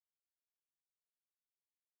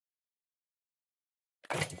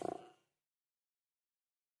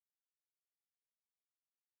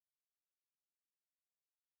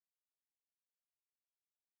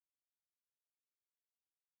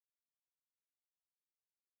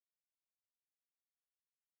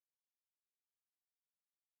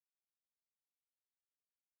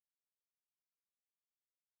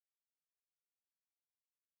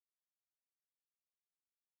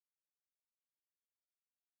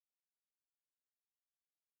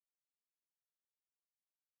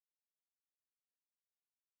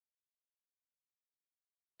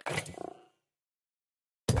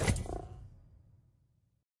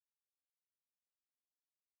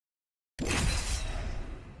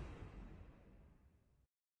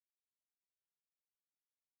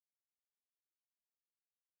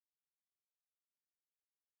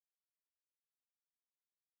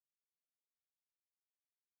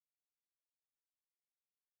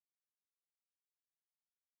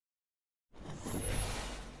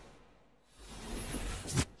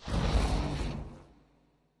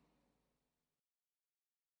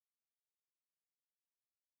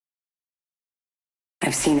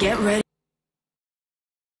I've seen. Get ready.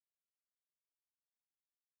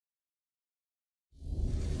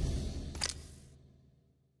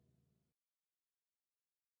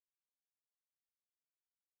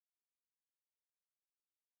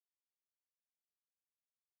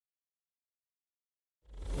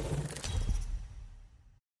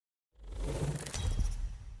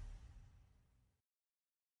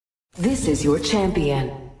 This is your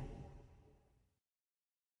champion.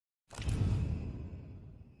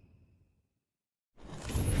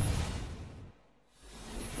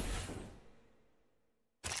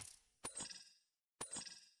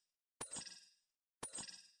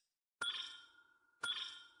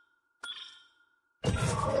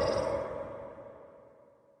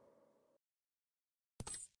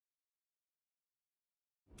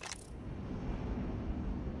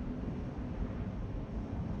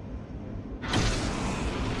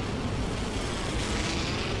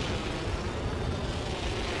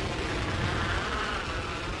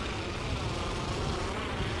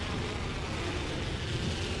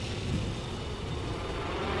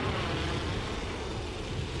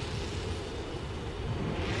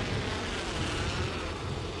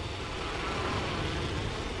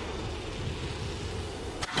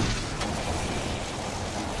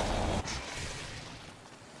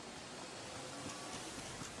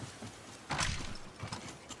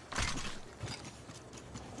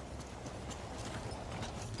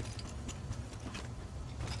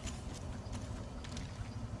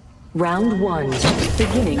 Round 1,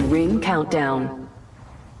 beginning ring countdown.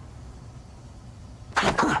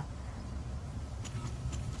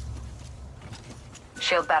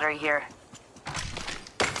 Shield battery here.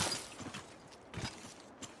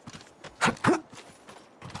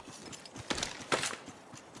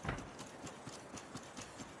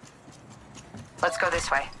 Let's go this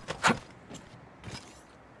way.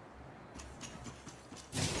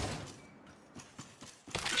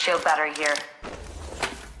 Shield battery here.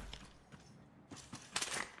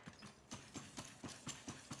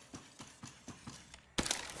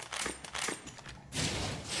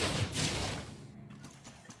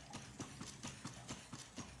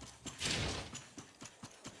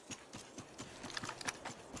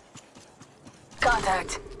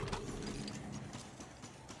 Contact.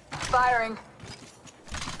 Firing.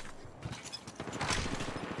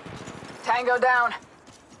 Tango down.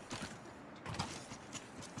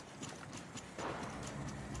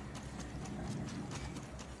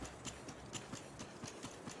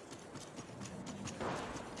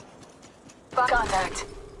 Contact.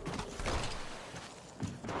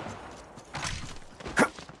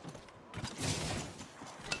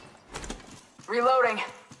 Reloading.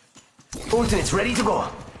 Ultimate's ready to go.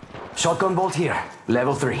 Shotgun bolt here.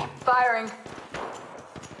 Level 3. Firing.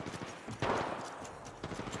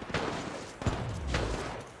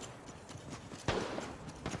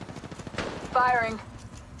 Firing.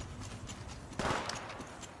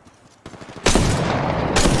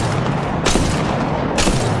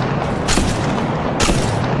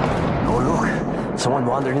 Oh look, someone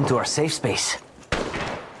wandered into our safe space.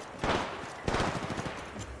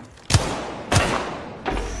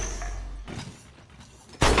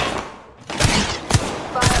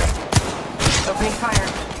 Opening fire.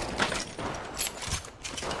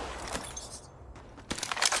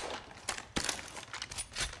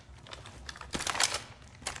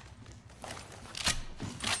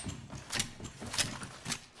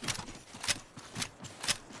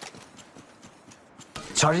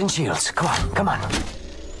 Charging shields. Come on, come on.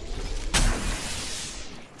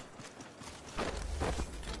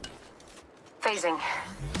 Phasing.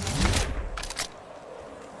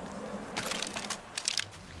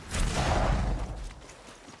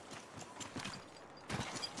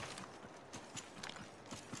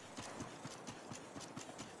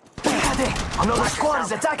 Another squad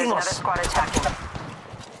is attacking us! Another squad attacking.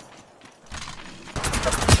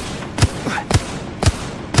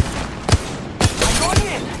 I'm going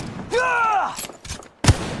in! Ah!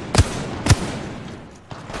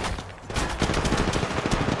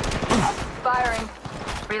 Firing.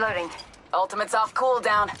 Reloading. Ultimate's off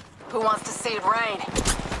cooldown. Who wants to see it rain?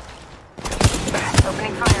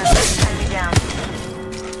 Opening fire. Enemy down.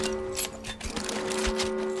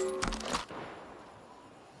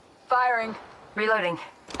 Firing. Reloading.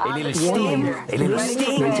 A little steam, a little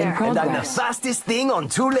steam, Movement in and I'm the progress. fastest thing on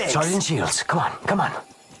two legs. Charging shields, come on, come on.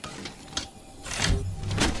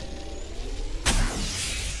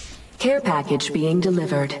 Care package being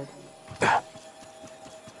delivered.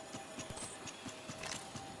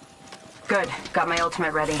 Good. Got my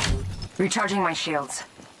ultimate ready. Recharging my shields.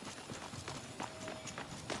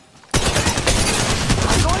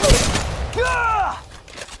 I'm going in! Ah!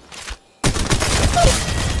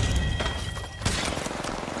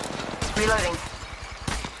 Reloading.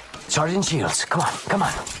 Charging shields, come on, come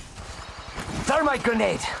on. Thermite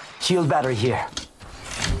grenade! Shield battery here.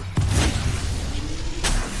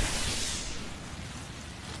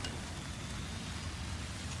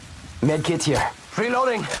 Medkit here.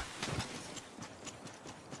 Reloading!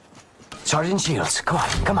 Charging shields, come on,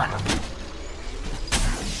 come on.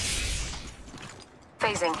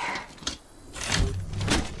 Phasing.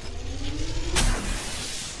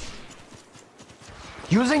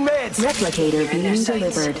 Using meds! Replicator being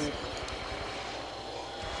delivered.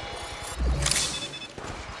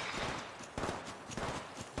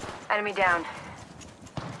 Enemy down.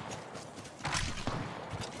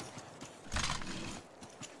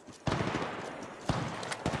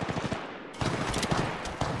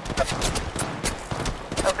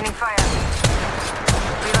 Opening fire.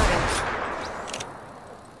 Reloading.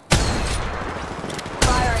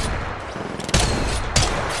 Firing.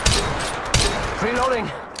 Reloading!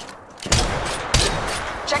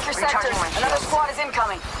 Check your sectors. Another squad is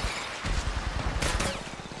incoming.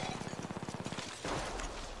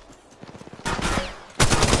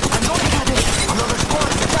 I'm going at it! Another squad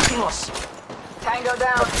is attacking us! Tango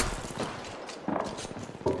down.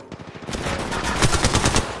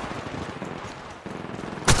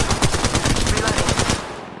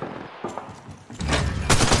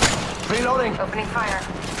 Reloading! Opening fire.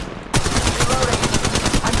 Reloading!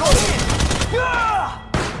 I'm going in! Ah!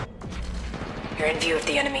 You're in view of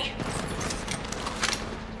the enemy.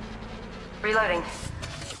 Reloading.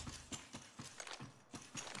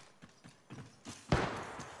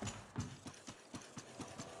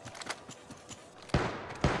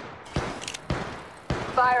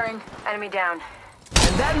 Firing. Enemy down.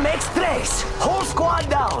 And that makes tres! Whole squad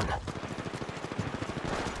down!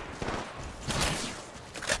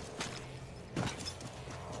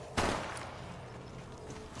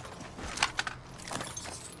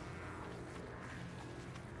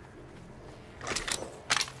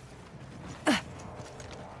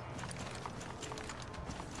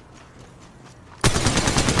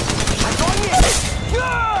 I'm going in!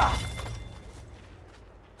 Ah!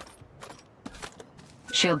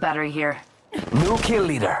 Shield battery here. New kill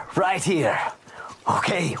leader, right here.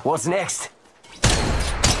 Okay, what's next?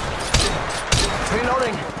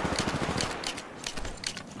 Reloading.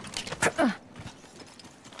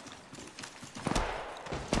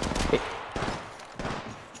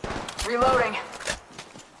 Reloading.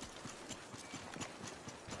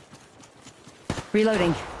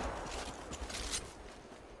 Reloading.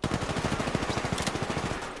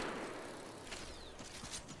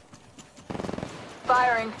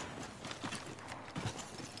 Firing.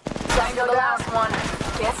 Tango the last one.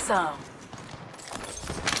 Get some.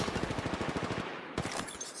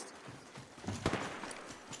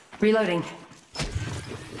 Reloading.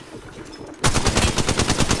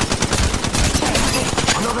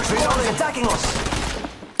 Another squad is attacking us.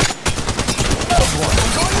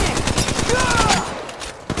 I'm going in. Ah!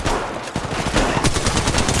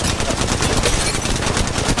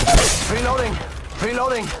 Reloading.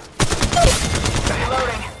 Reloading.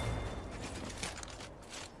 Reloading.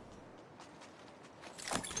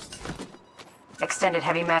 Extended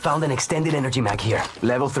heavy mag. Found an extended energy mag here.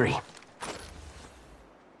 Level 3.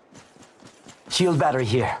 Shield battery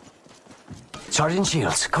here. Charging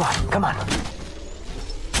shields. Come on, come on.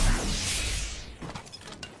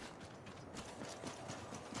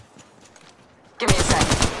 Give me a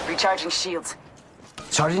sec. Recharging shields.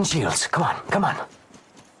 Charging shields. Come on, come on.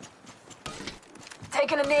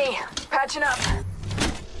 Taking a knee. Patching up.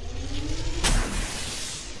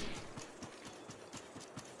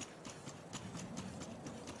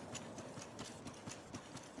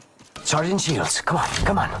 Charging shields. Come on,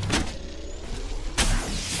 come on.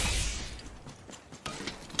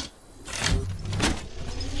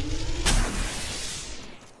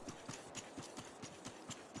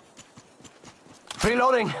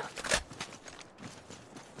 Reloading.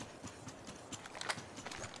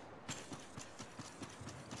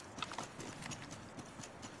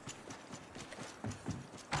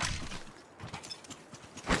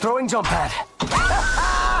 Throwing jump pad.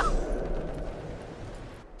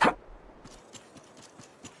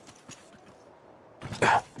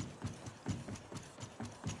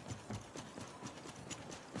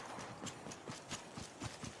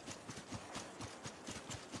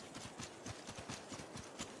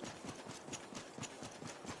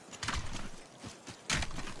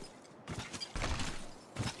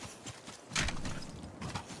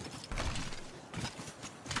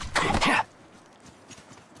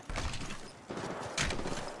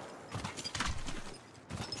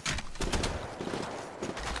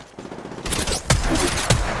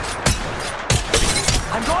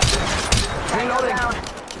 I'm going. Reloading. Down.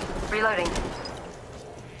 Reloading.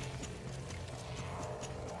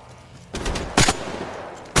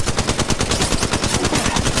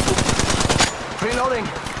 Reloading.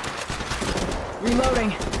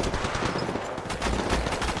 Reloading.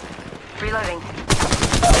 Reloading.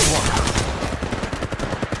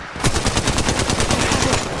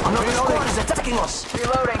 Another squad is attacking us.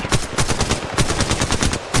 Reloading.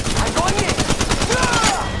 I'm going in.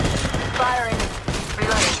 Firing.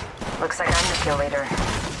 Reloading. Looks like I'm the kill leader.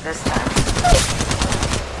 This time.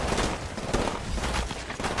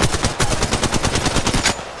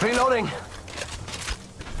 Reloading.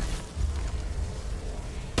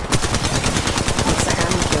 Looks like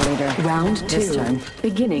I'm the kill leader. Round This 2. time.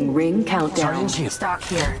 Beginning ring countdown. Charging shields. Stock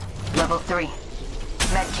here. Level 3.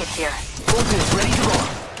 Med kit here. Ultimate ready to go.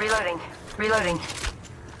 Reloading. Reloading.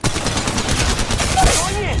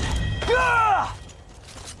 Going in.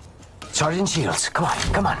 Charging shields. Come on,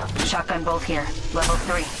 come on. Shotgun bolt here. Level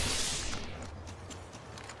 3.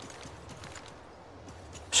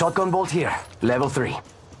 Shotgun bolt here. Level 3.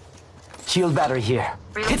 Shield battery here.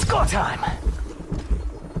 Reload. It's go time.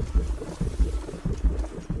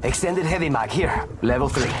 Extended heavy mag here. Level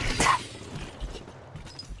 3.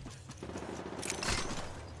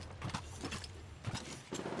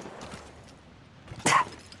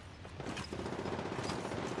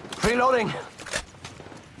 Reloading.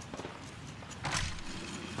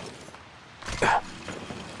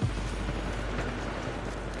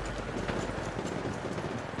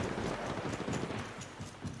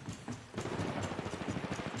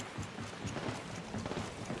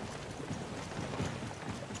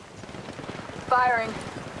 Firing.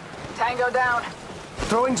 Tango down.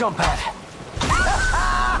 Throwing jump pad.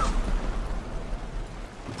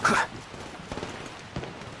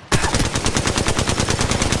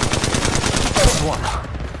 One.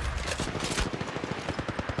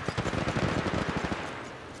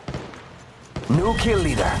 New kill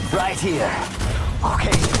leader, right here.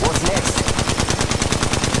 Okay, what's next?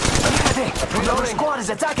 Another squad is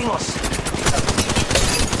attacking us.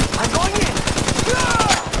 I'm going in.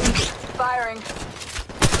 Firing.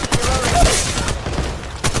 Reloading.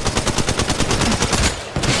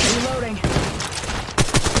 Reloading.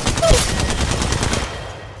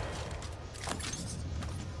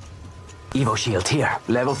 Evo shield here,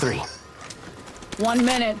 level 3. 1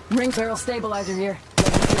 minute. Ring barrel stabilizer here.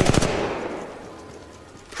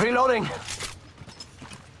 Reloading.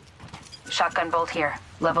 Shotgun bolt here.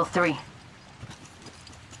 Level 3.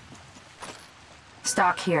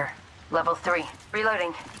 Stock here. Level 3.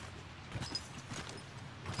 Reloading.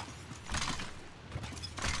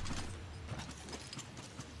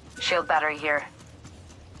 Shield battery here.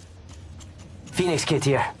 Phoenix kit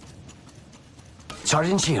here.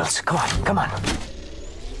 Charging shields. Come on, come on.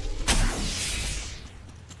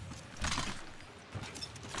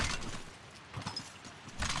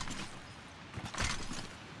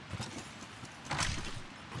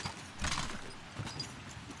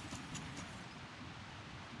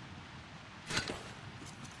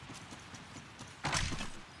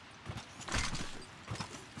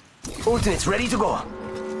 Ultimate's ready to go.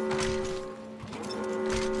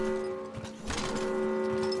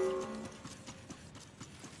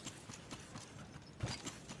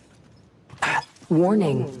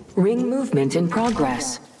 Warning. Ring movement in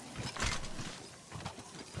progress.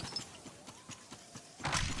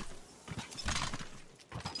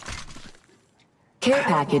 Care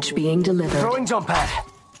package being delivered. Throwing jump pad.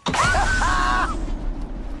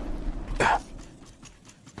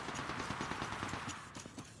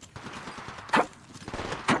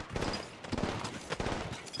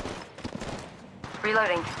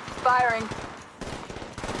 Reloading. Firing.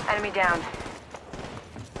 Enemy down.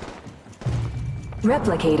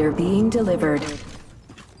 Replicator being delivered.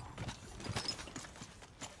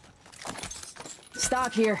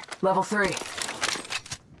 Stock here. Level 3.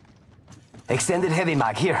 Extended heavy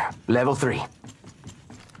mag here. Level 3.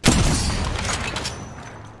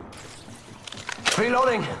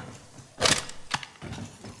 Reloading.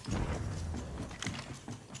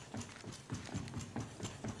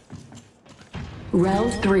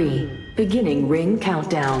 Round 3. Beginning ring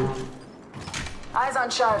countdown. Eyes on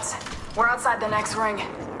shards. We're outside the next ring.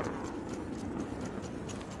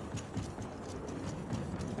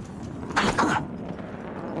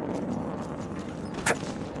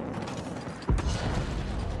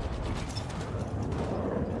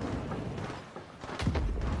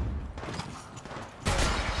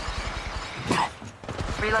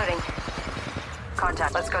 Reloading.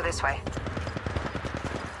 Contact. Let's go this way.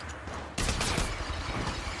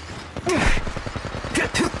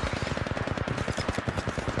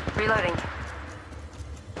 Reloading.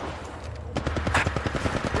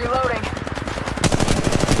 Reloading.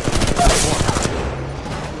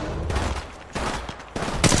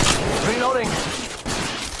 Reloading.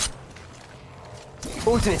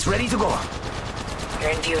 Ultimate's ready to go.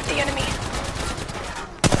 You're in view of the enemy.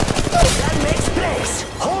 That makes place.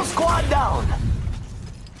 Whole squad down.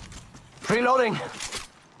 Reloading.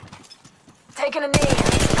 Taking a knee.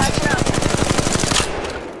 Patching up.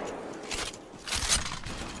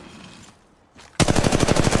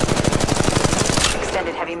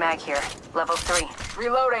 Extended heavy mag here. Level 3.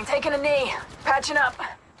 Reloading. Taking a knee. Patching up.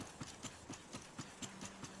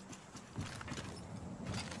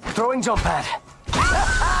 Throwing jump pad.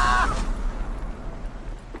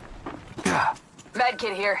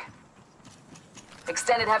 Medkit here.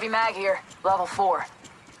 Extended heavy mag here. Level 4.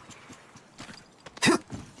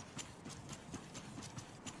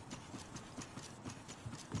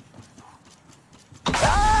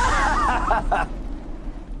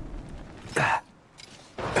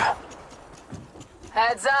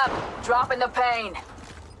 Heads up. Dropping the pain.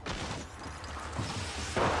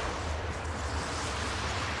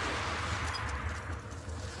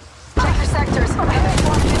 Check your sectors.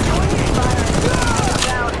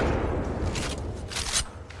 Down.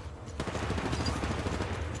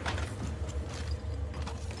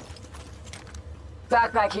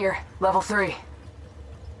 Backpack here. Level 3.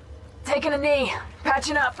 Taking a knee.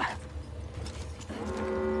 Patching up.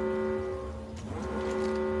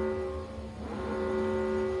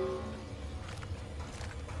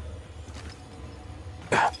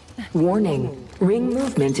 Warning. Ring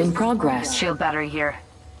movement in progress. Shield battery here.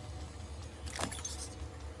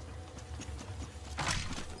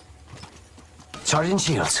 Charging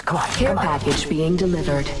shields. Come on. Care package being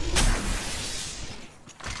delivered.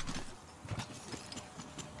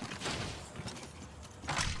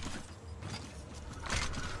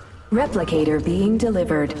 Replicator being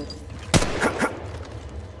delivered.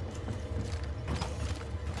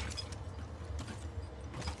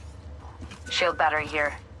 Shield battery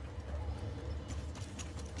here.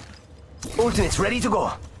 Ultimate's ready to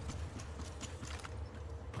go.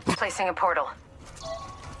 Placing a portal.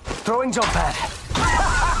 Throwing jump pad.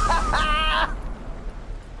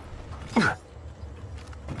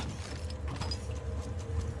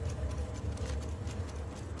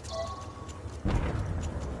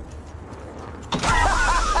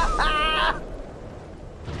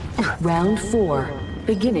 Round 4.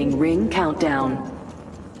 Beginning ring countdown.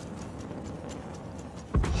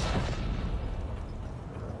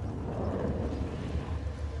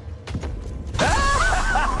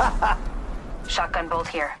 Shotgun bolt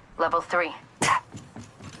here. Level 3.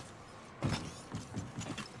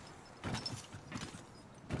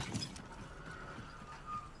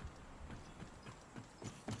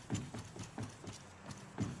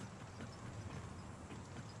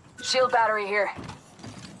 Shield battery here.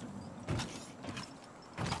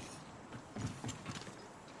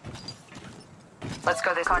 Let's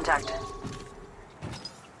go this contact.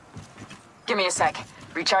 Give me a sec.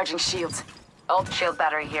 Recharging shields. Ult shield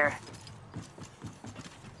battery here.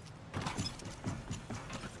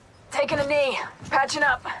 Taking a knee. Patching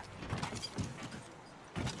up.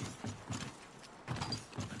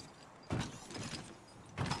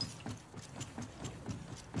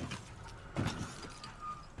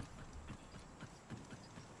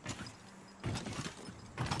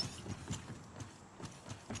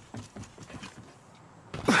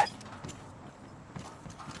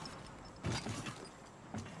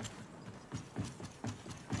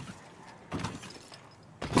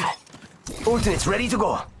 Ultimate's ready to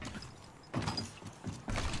go.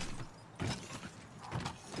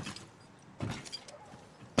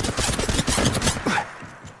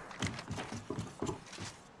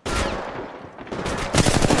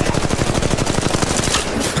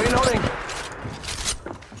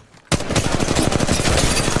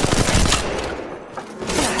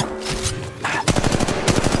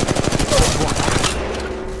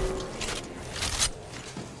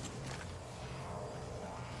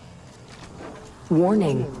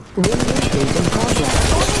 Warning. Ring movement in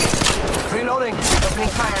progress. Reloading.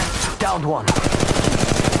 Opening fire. Downed one.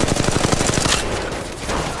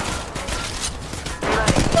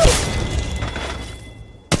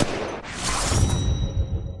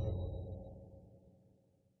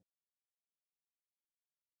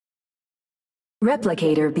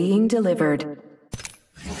 Replicator being delivered.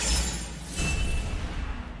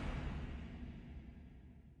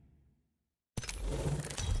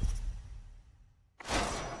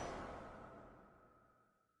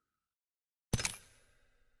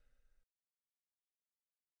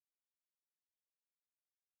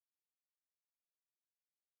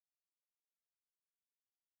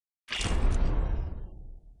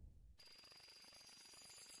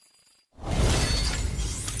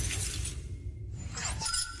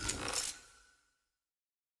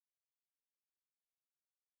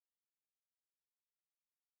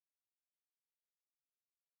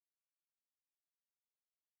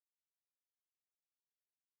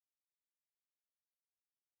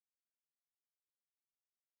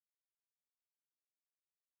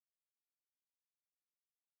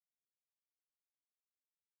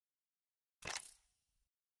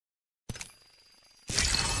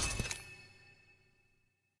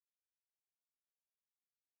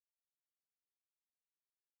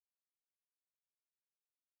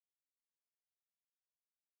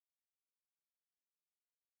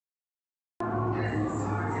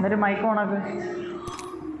 എന്നിട്ട് mic ഓണാക്ക്.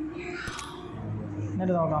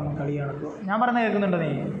 എന്നിട്ട് നോക്കാം കളി കണക്ക്. ഞാൻ പറയുന്നത് കേൾക്കുന്നുണ്ടോ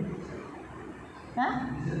നീ?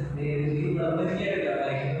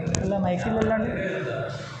 അല്ല മൈക്കില്ലല്ലാണ്ട്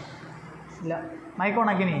ഇല്ല. മൈക്ക്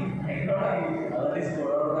ഓണാക്കി നീ.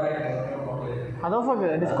 അതോഫാക്ക്.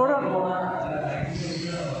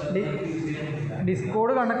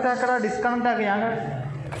 Discord connect ആക്കടാ. ഡിസ്കണക്ട് ആക്കി.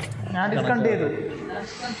 ഞാൻ ഡിസ്കണക്ട് ചെയ്തു.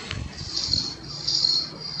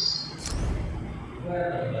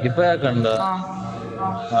 ഇപ്പൊ കേൾക്കണ്ടോ?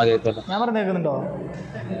 ഞാൻ പറഞ്ഞു കേൾക്കുന്നുണ്ടോ?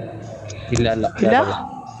 ഇല്ല ഇല്ല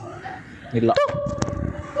ഇല്ല.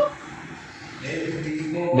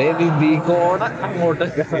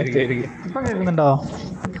 ഇപ്പൊ കേൾക്കുന്നുണ്ടോ?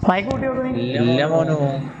 മൈക്ക് കൂട്ടി നോക്ക്. ഇല്ല മോനു.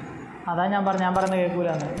 അതാ ഞാൻ പറഞ്ഞ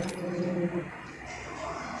കേൾക്കൂലെന്ന്.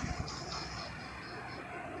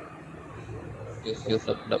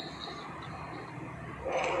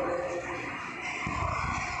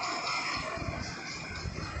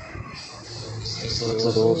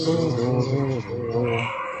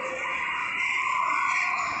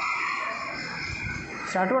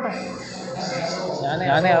 സ്റ്റാർട്ട് പോട്ടെ.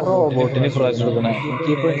 ഞാൻ റോബോട്ടിന് പ്രാവശ്യം കൊടുക്കണേ.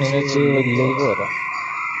 എനിക്കിപ്പോ വലിയ വരാം.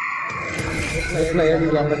 പ്ലേ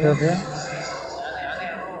ചെയ്യാൻ പറ്റാത്ത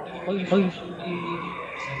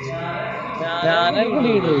ഞാനായിരിക്കും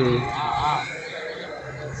ലീഡർ.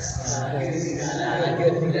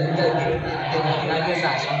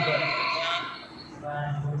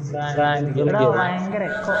 ഭയങ്കര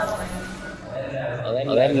എക്കോ.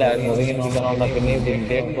 അതെല്ലാരും മുറിഞ്ഞിരിക്കണോണ്ട പിന്നെ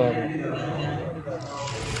ഇതിന്റെ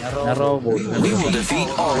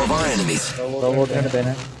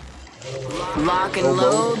റോബോട്ടിനെടുത്തേനെ. Lock and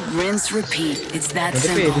load, rinse, repeat. It's that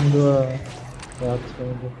simple.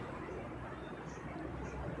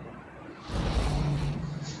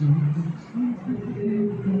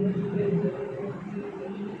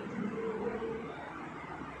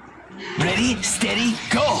 Ready, steady,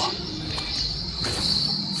 go.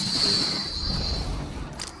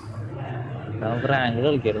 നമുക്ക് റാങ്ക്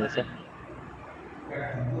കളിക്കായിരുന്നു. പക്ഷെ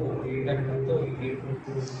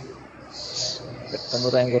പെട്ടെന്ന്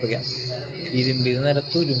റാങ്ക് കുറയ്ക്കാം. ഇരുമ്പിൽ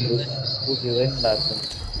നിരത്ത് ഉരുമ്പ് പുതിയത് ഉണ്ടാക്കും.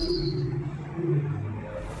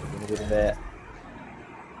 ഇതിന്റെ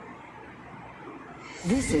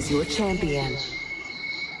This is your champion.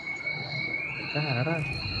 ആടാ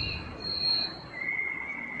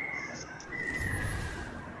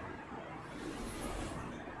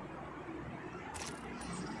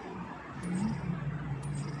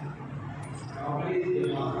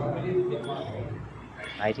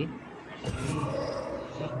ആയി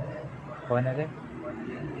പോനതെ.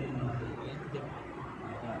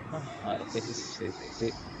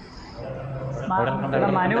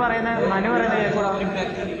 മനു പറയുന്ന കേൾക്കൂടാ.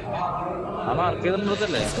 ആ മാർക്ക്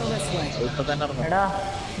ചെയ്തിട്ടുണ്ടല്ലേ ഇപ്പൊ തന്നെ ഇറങ്ങും. എടാ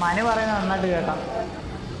മനു പറയുന്നത് നന്നായിട്ട് കേൾക്കാം.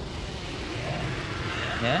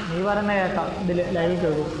 നീ പറയുന്നത് കേൾക്കാം. ഇതില് ലൈവിൽ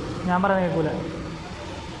കേൾക്കും. ഞാൻ പറയുന്നത് കേൾക്കൂല.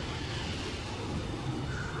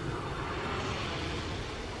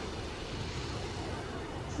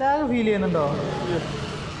 ലാഗ് ഫീൽ ചെയ്യുന്നുണ്ടോ?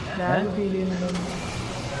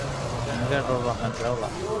 മനസ്സിലാവുള്ള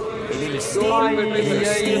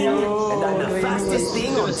And I'm the fastest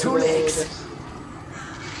thing on two legs.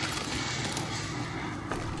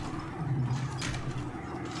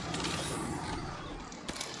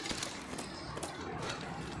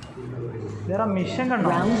 വേറെ മിഷൻ കണ്ടോ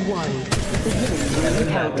Round 1. Beginning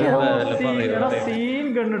countdown. സീൻ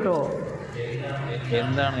കണ്ടിട്ടോ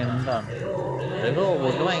എന്താണ്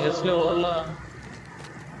റോബോട്ട് ഭയങ്കര സ്ലോ ഉള്ള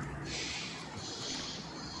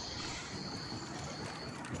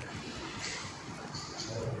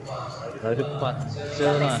ഒരു പച്ച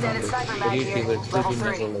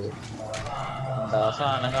പിന്നൊക്കെ ഉള്ളത് എന്താ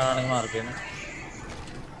സാധനം കാണാണെങ്കിൽ മാർക്കാണ്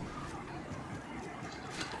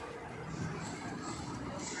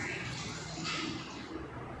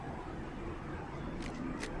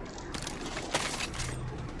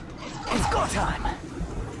It's go time.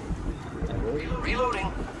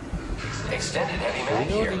 Reloading. Extended heavy mag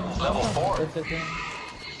here. Level 4.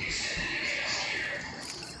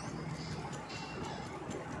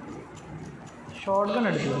 Shot gun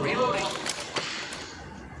എടുത്തു Reloading.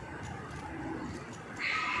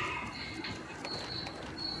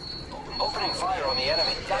 Opening fire on the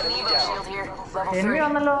enemy. Got an Enemy Evo shield down. here. Level enemy 3.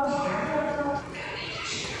 വന്നല്ലോ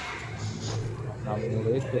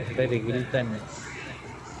നമ്മുടെ തൊട്ടരികിൽ തന്നെ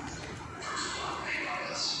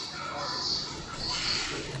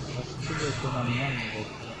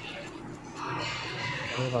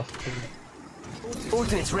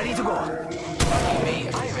Ultimate's ready to go. Me,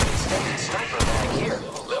 I have an extended sniper mag here.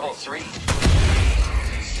 Level 3.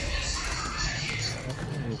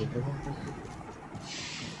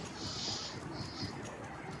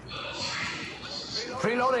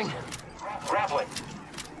 Reloading. Grappling.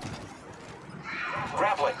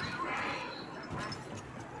 Grappling.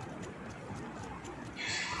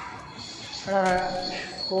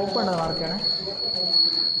 Scope ഉണ്ട് മാർക്കാണ്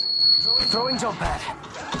Throwing jump pad.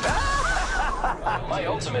 My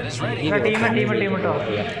ultimate is ready. Team കേട്ടോ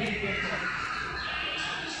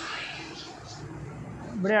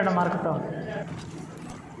ഇവിടെയാണോ mark കേട്ടോ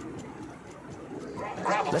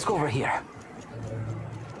Let's go over here.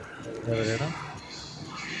 എവിടെയാ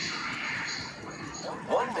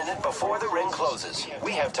 1 minute before the ring closes.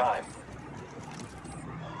 We have time.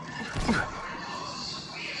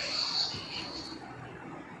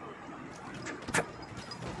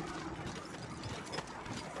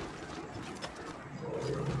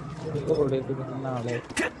 നാളെ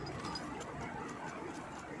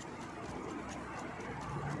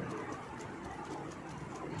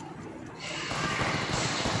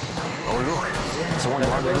Oh look, someone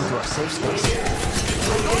wandered into our safe space.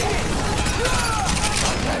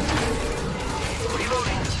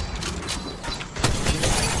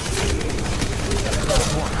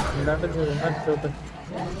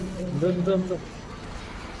 എന്തെന്തോ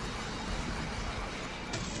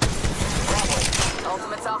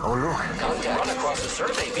Ultimate's off. Oh look, Contact. Run across the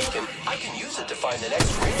survey beacon. I can use it to find the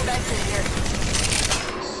next ring. Exit here.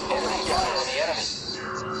 Enemy down on the enemy.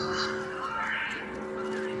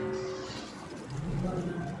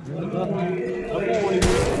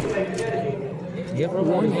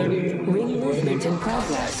 Warning. Ring movement in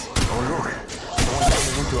progress. oh look, someone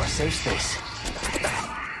wandered into our safe space.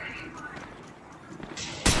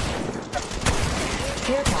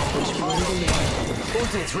 Care package being delivered.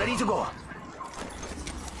 Ultimate's ready to go.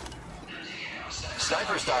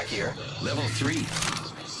 Sniper stock here. Level 3.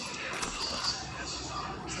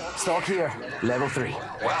 Stock here, level 3.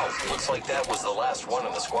 Wow, looks like that was the last one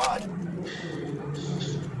in the squad.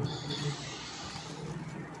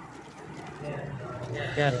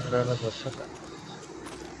 ക്യാരക്ടറുടെ ഡ്രസ്സൊക്കെ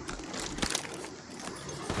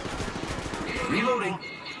Reloading.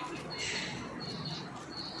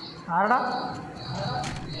 ആരടാ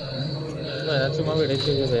ഞാൻ ചുമ്മാ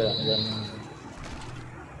വെടിച്ച് തരാം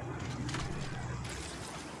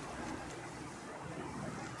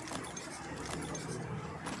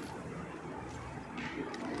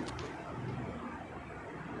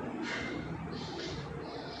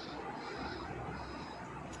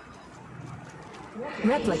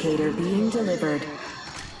Replicator being delivered.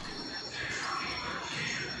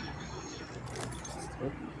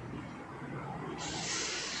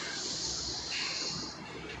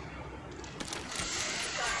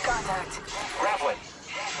 Contact. Grappling.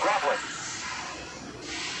 Grappling.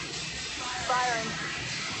 Firing.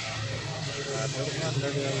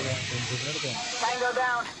 Tango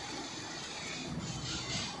down.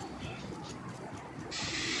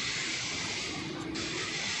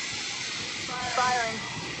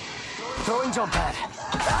 Firing. Throwing jump pad.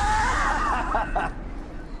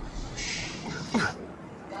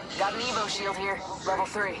 Got an Evo shield here. Level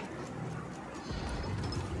 3.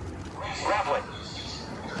 Grappling.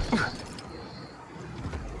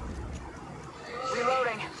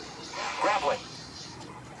 Reloading. Grappling.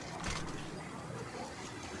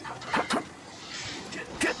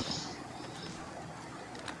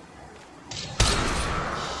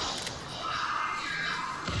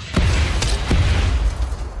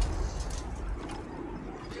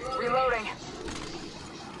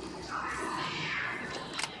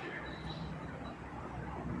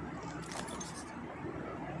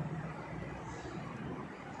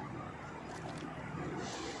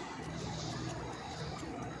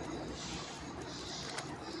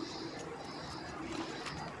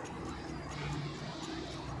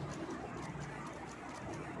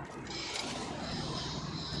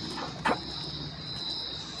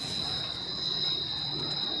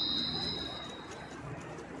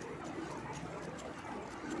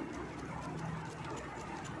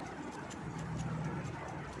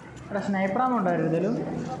 ഇവിടെ sniper ആമോ ഉണ്ടായിരുന്നു ഇതിലും?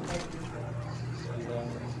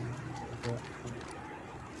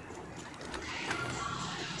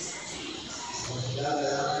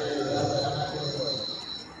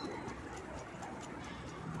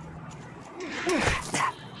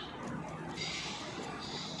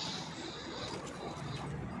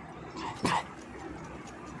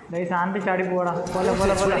 സാന്തി ചാടി പോടാ. പോലെ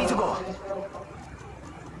പോലെ പോലെ. Ready to go.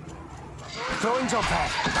 Throwing jump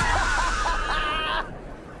pad.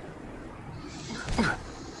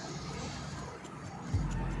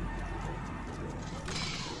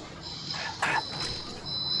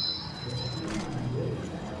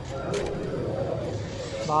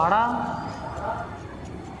 വാടാ.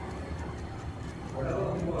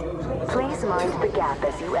 Please mind the gap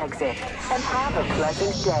as you exit and have a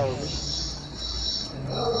pleasant day.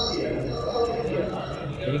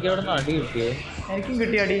 എനിക്ക് അവിടെ നിന്ന് അടി കിട്ടിയേ. എനിക്കും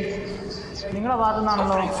കിട്ടി അടി. നിങ്ങളെ ഭാഗത്തു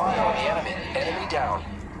നിന്നാണല്ലോ. Opening fire on the enemy. Enemy down.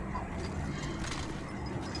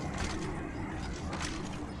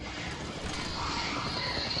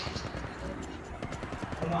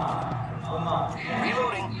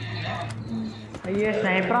 Reloading. അയ്യേ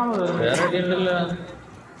സ്നൈപ്പറാമോ തീർന്നു. വേറെ അടി ഉണ്ടല്ലോ.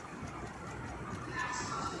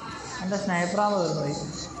 എൻ്റെ സ്നൈപ്പറാമോ തീർന്നു പോയി.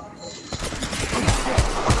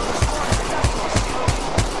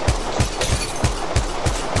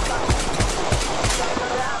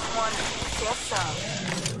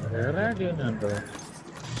 വേറെ അടി ഉണ്ടോ?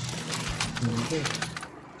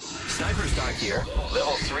 Sniper stock here.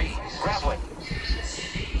 Level 3. Grappling.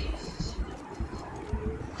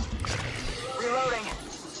 Reloading.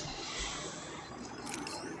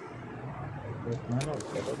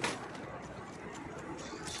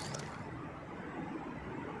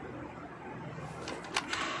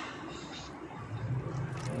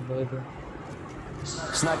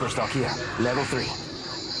 Sniper stock here. Level 3.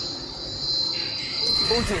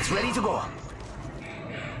 Ultimate's ready to go.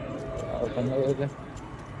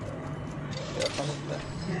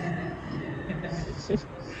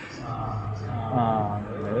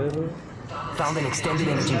 Found an extended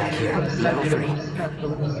energy back here. Level 3.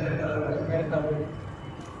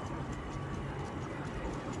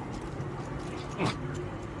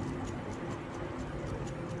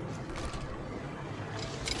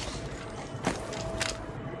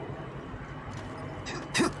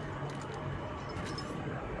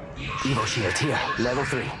 Evo shield here. Level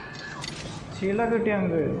 3. ഷീൽഡൊക്കെ കിട്ടിയ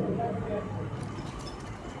നമുക്ക്.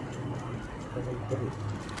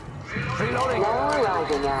 Reloading. Now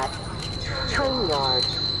arriving at train yard.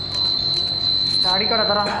 ചാടിക്കോടെ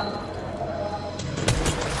എത്ര?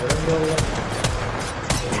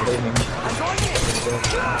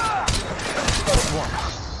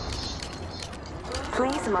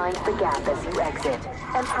 Please mind the gap as you exit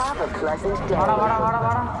and have a pleasant വാടാ day. വാടാ വാടാ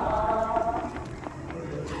വാടാ.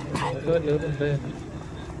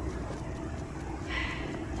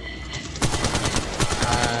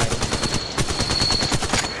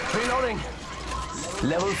 Reloading.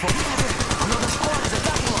 Level 4. Another squad is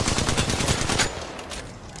attacking us.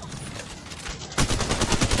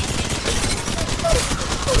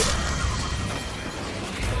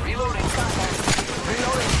 Reloading.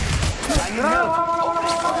 Reloading. I need help.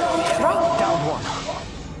 Down one.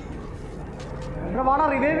 ഇവിടെ വാടാ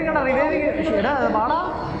reviving ആണ് reviving. എടാ വാടാ.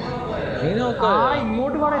 ആ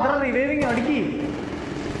ഇങ്ങോട്ട് വാടാ. ഇത്ര റിവൈവിങ് അടിക്കി.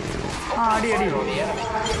 ആ അടി അടി.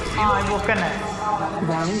 ആ പൊക്കന്നെ.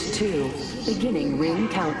 Round 2. Beginning ring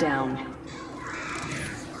countdown.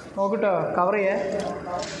 നോക്കിട്ടോ cover ചെയ്യേ.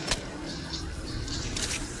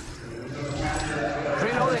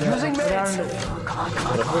 Reloading. Using meds.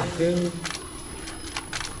 ഒരാളുണ്ട്.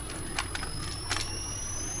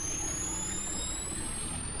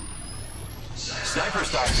 Sniper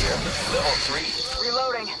stock here. Level 3.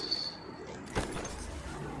 Reloading.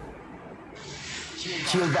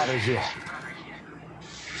 Shield battery here.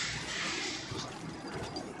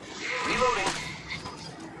 Reloading.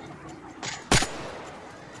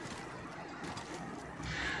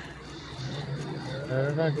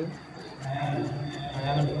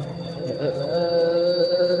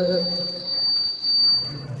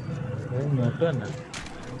 Not തന്നെ.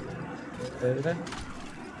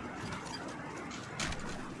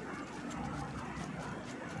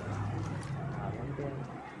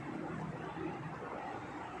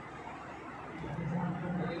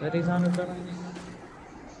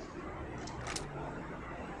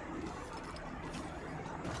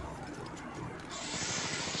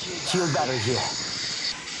 Shield battery here.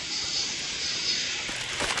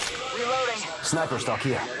 Reloading. Sniper stock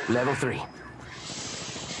here. Level 3.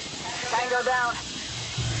 Tango down.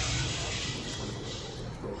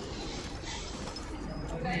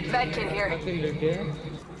 Medkit here.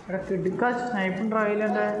 കിടുക്ക സ്നൈപ്പും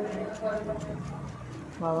ട്രയലിൻ്റെ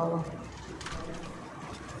വാ വാ വാ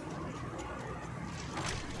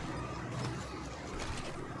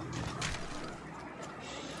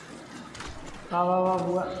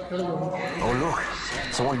Oh look,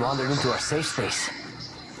 someone wandered into our safe space.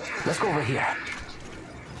 Let's go over here.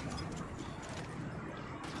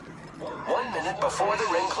 1 minute before the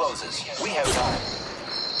ring closes. We have time.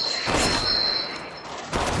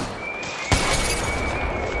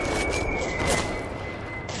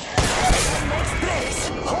 Next place!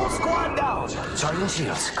 Whole squad down! Charging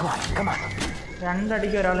shields. Come on.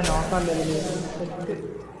 രണ്ടടിക്ക് ഒരാൾ നോക്കാമല്ലോ.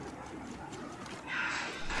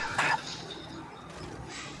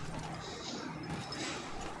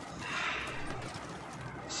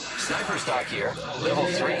 Sniper stock here. Level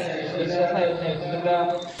 3.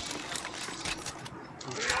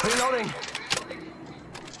 Reloading.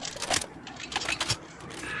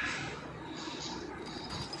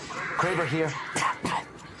 Kraber here.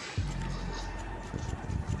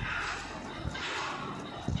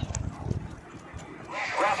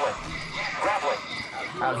 Grappling.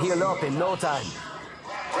 I'll heal up in no time.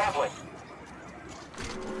 Grappling.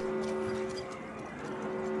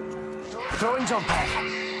 Throwing jump pad.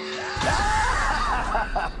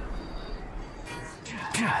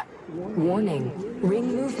 Warning, ring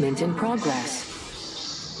movement in progress.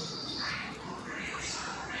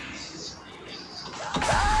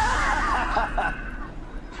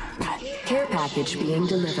 Care package being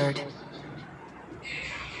delivered.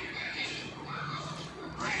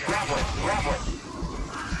 Grappling.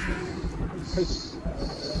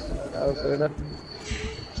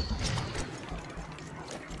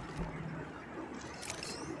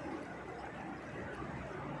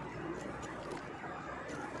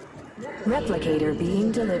 Replicator being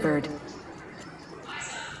delivered.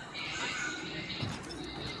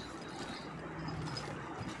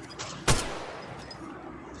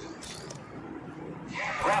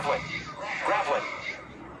 Grappling.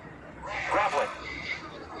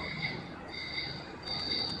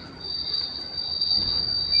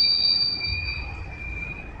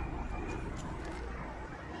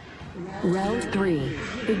 Round 3,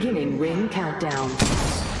 beginning ring countdown.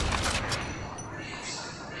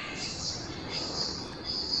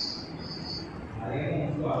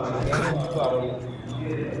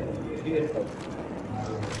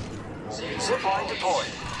 Zipline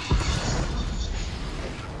deployed.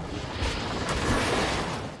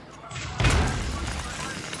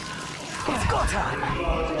 It's go time.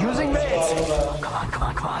 Using meds. Come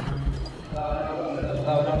on.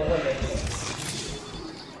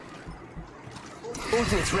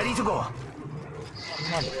 Ulti, it's ready to go.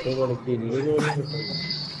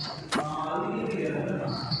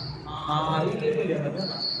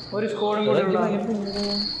 ഒരു സ്കോഡും കൂടെ ഉള്ള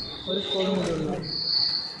ഒരു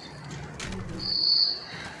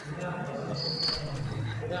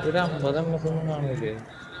 50 MS ഒന്നും കാണില്ലേ?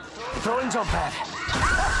 Throwing jump pad.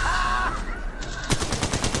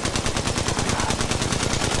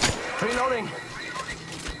 Reloading.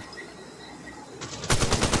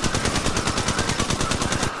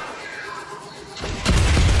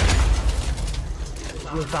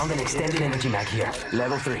 We found an extended energy mag here.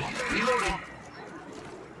 Level 3. Reloading.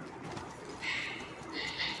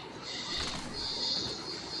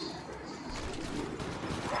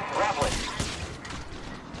 Grappling.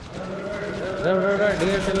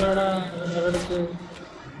 DSLR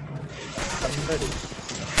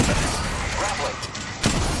Grappling.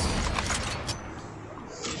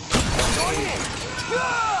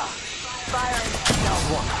 Firing. Down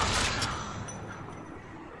one.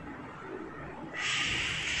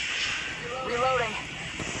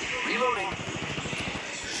 Reloading.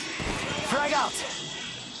 Frag out.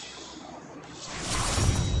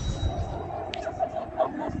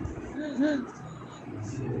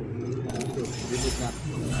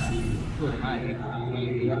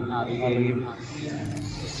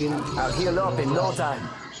 I'll heal up in no time.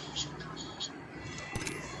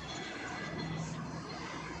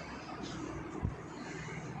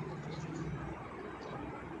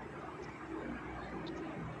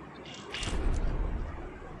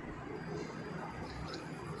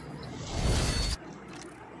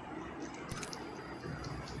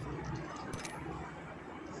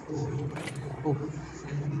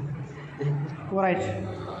 Right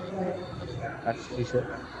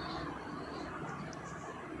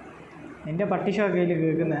നിന്റെ പട്ടിഷോ കയ്യിൽ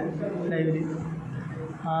കേൾക്കുന്നത് ലൈവില്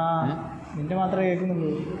നിന്റെ മാത്രമേ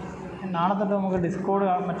കേൾക്കുന്നുള്ളൂ. നാളെ തൊട്ട് നമുക്ക് ഡിസ്കോഡ്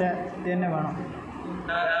മറ്റേ ഇത് തന്നെ വേണം.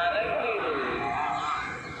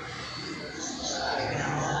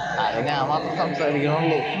 ഞാൻ മാത്രം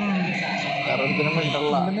സംസാരിക്കണുള്ളൂ. വേറെ ഒരിക്കലും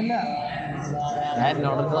മിണ്ടല്ല. ഞാൻ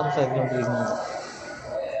എന്നോടൊക്കെ സംസാരിച്ചോണ്ടിരിക്കുന്നത്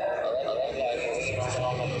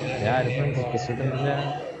ഞാനിപ്പം ഫോക്കസിട്ടില്ല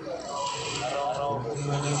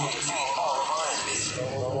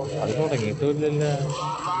അത് തുടങ്ങിയിട്ടില്ലല്ല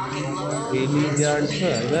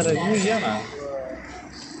ഇതാണോ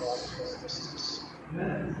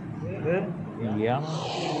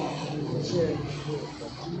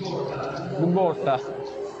ഇത് ബോട്ടാ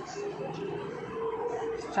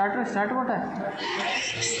സ്റ്റാർട്ട് പോട്ടെ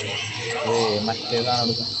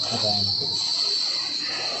മറ്റേതാണ്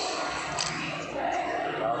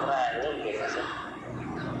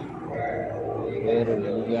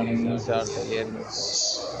വേറെ സ്റ്റാർട്ട് ചെയ്യായിരുന്നു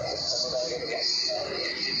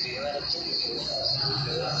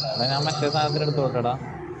ഞാൻ മറ്റേ സാധനത്തിന് എടുത്തോട്ടെടാ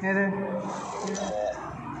ഏത്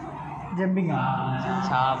ജമ്പിങ്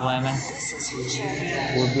സാധാരണ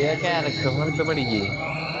പുതിയ ക്യാരക്ടറിന് എടുത്ത് പഠിക്കേ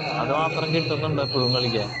അത് മാത്രം കിട്ടുന്നുണ്ട് എപ്പോഴും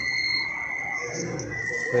കളിക്കാൻ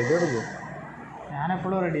റെഡി കൊടുക്കും ഞാൻ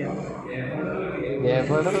എപ്പോഴും റെഡിയാണ്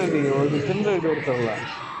എവിടെ റെഡി ഓടിച്ചിട്ട് റെഡി കൊടുത്തുള്ള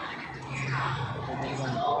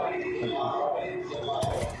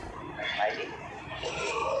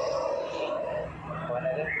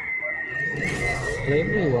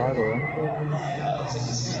വാടോ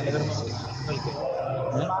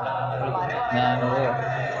ഞാനത്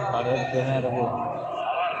പലയിടത്ത് നേരെ പോകും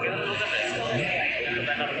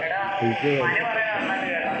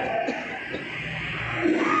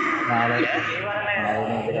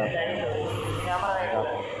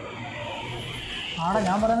ആടാ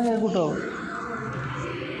ഞാൻ പറയുന്നത് കേൾക്കൂട്ടോ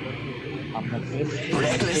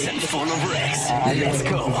Reckless and full of wrecks. Let's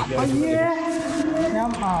go. അയ്യേ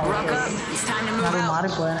ഞാൻ It's time to move out.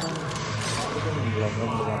 മാറിപ്പോയ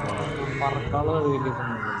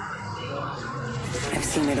I've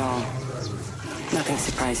seen it all. Nothing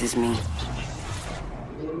surprises me.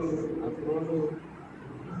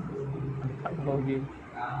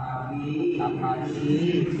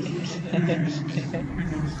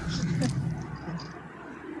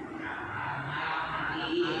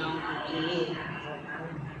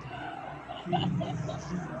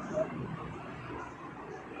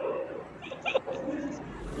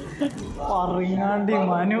 പറങ്ങാണ്ടി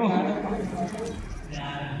Manu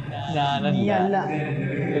ഞാനല്ല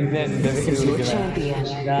എന്റെ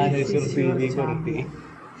ഞാൻ കൊടുത്തി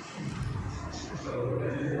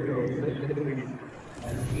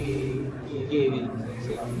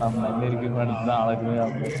നമ്മളിരിക്കും അടുത്ത ആളെ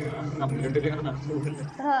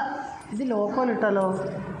ഇത് ലോക്കോൽ ഇട്ടാലോ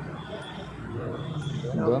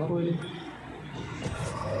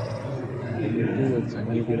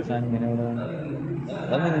നിങ്ങൾക്ക്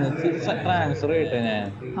ട്രാൻസ്ഫർ ചെയ്യട്ടെ ഞാൻ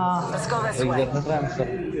Let's go this way. Transfer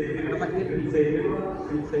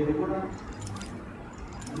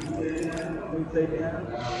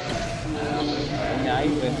ഞാൻ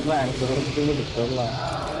ഇപ്പം ട്രാൻസ്ഫർ എടുത്തുള്ള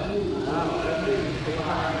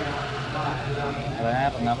അതാ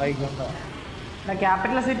ഇറങ്ങാൻ വൈകുണ്ടോ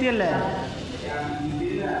ക്യാപിറ്റൽ സിറ്റി അല്ലേ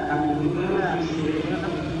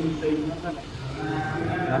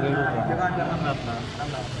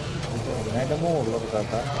അതിന്റെ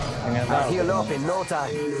മുകളിലൊക്കെ Heal up in no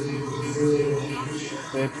time.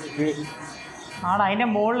 ആടാ അതിന്റെ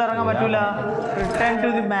മുകളിൽ ഇറങ്ങാൻ പറ്റൂല റിട്ടേൺ ടു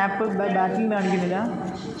ദി മാപ്പ് ബാറ്റിൽ കാണിക്കുന്നില്ല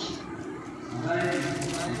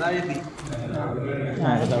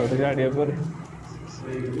ചാടിയപ്പോ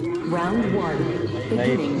Round 1.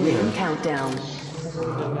 Beginning ring countdown.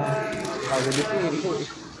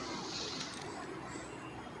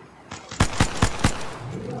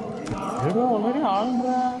 അതില് വളരെ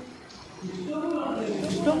ആളുണ്ടാ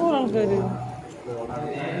ഇഷ്ടംപോലെ ആൾക്കാര്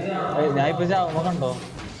ഞാൻ ഇപ്പൊ ചാവുമ്പോ കണ്ടോ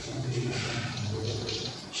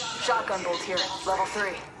Shotgun bolt here, level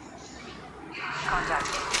 3. Contact.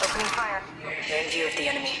 Opening fire. You're in view of the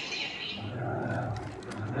enemy.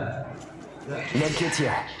 Med kit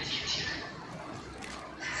here.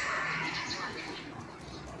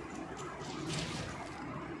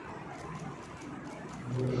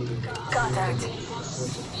 Contact.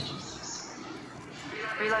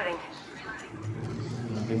 Reloading.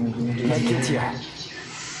 Med kit here.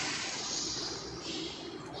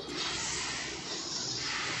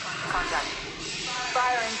 Contact.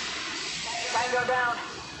 Firing. Tango down.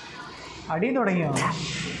 അടി തുടങ്ങിയോ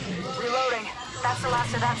Reloading. That's the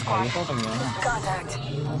last of that squad. Contact.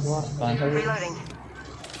 Reloading.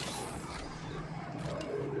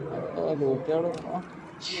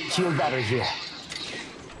 Shield battery here.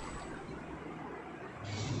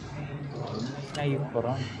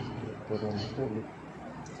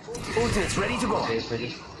 Ultimate's ready to go.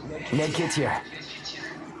 Med kit here.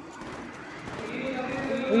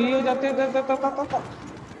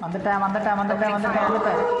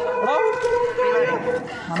 വന്നിട്ടേ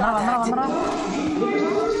വന്നടാ.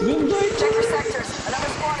 Check your sectors. Another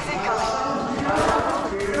squad is incoming.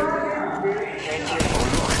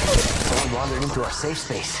 Someone wandered into our safe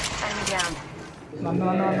space. Enemy down. വന്നു.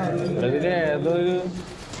 ഇതിലെ ഏതോ ഒരു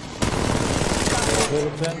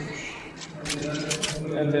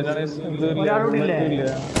ഒരാളൂടില്ലേ?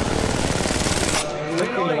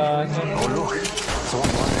 Oh look,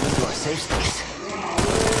 someone wandered into our safe space.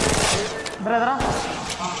 എത്ര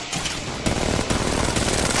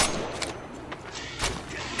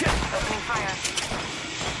Opening fire.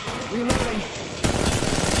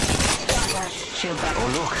 Shield back. Oh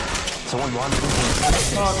look, someone wandered into our safe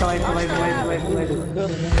space.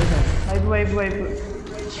 Okay wipe.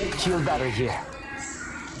 Shield battery here.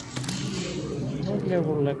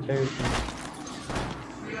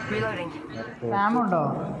 Reloading. സാമുണ്ടോ?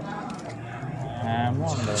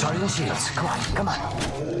 Charging shields. Come on.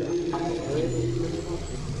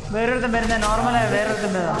 വേറൊരുത്തൻ വരുന്ന നോർമലായ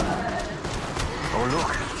വേറൊരുത്തൻ വരുന്ന. Oh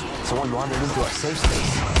look, someone wandered into our safe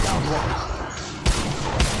space. Down one.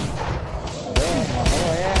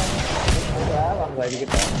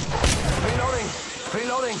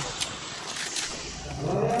 Reloading.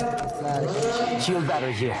 Shield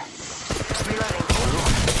battery here. Reloading.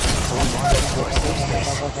 Someone wandered into our safe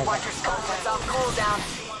space. Watch your contacts off cooldown.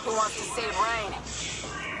 Who wants to save rain?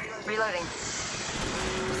 Reloading.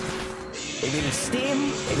 A little steam,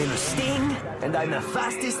 a little sting, and I'm the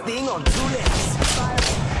fastest thing on two legs.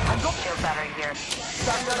 I've got shield battery here.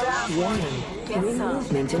 Warning.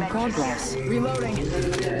 Movement in progress. Reloading.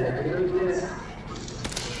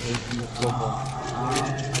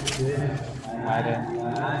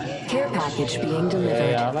 Care package being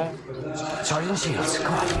delivered. Charging shields.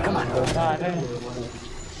 Come on. Good.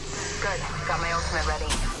 Got my ultimate ready.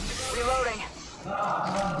 Reloading.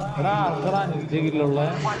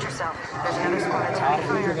 Watch yourself. There's another squad attacking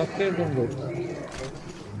fire.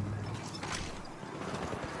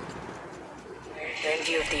 They're in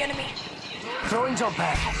view of the enemy. Throwing jump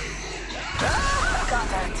pad.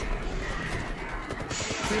 Contact.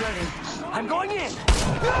 Reloading. I'm going in.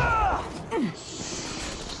 Oh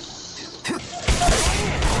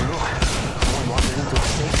look, someone wandered into a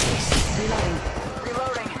safe space.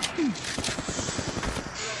 Reloading.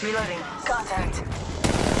 Reloading. Contact.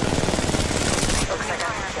 Looks like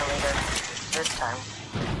I'm gonna kill later. This time.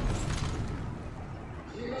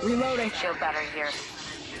 Reloading. Shield battery here.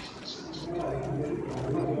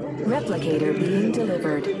 Replicator being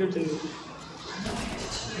delivered. Reloading.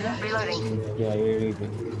 Reloading. Reloading.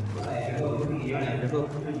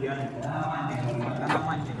 Reloading.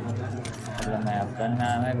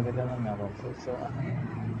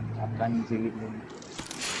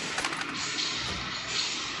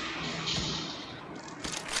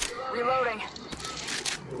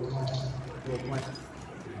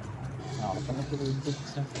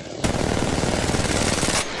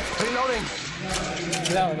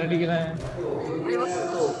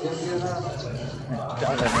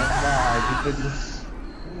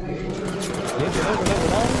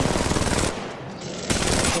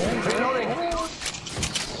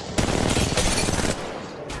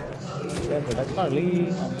 കളി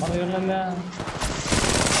നമ്മളല്ല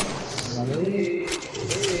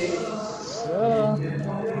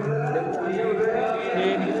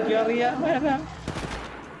എനിക്കറിയാൻ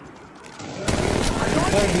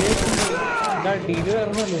deal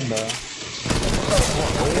വേറൊന്നുണ്ടോ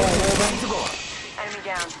Enemy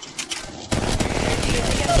down.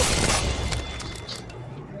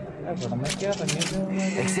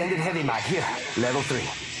 Extended heavy mag here. Level 3.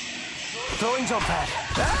 Throwing jump pad.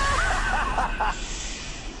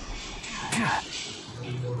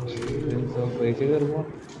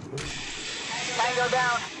 Tango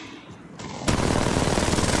down.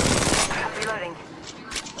 Reloading.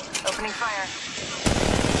 Opening fire.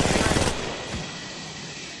 Reloading.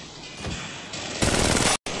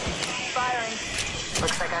 Firing.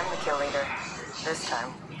 Looks like I'm the kill leader. This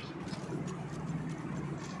time.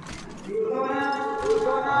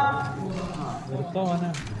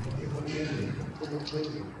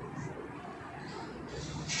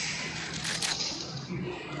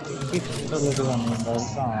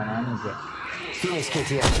 Phoenix kit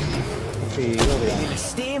here. A little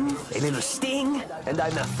steam, a little sting, and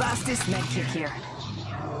I'm the fastest Med kit here.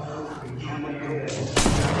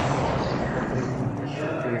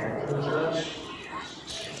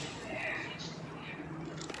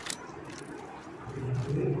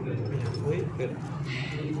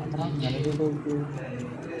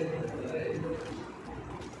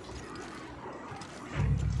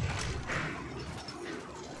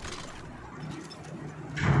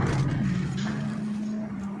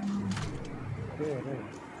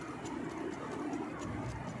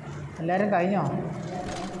 എല്ലാരും കഴിഞ്ഞോ?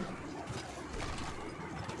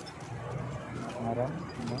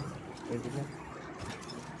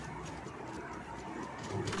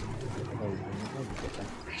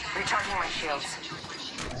 Recharging my shields.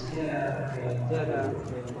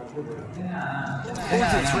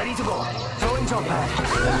 Ultimate's ready to go. Throwing jump pad.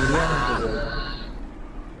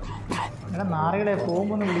 എടാ നാറികളെ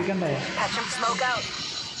പോകുമ്പൊന്ന് വിളിക്കണ്ടേ? Patch some smoke out.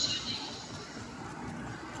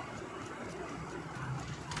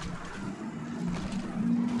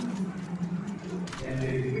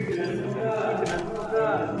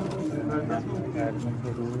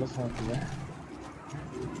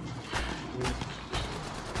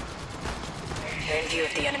 They're in view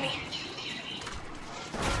of the enemy.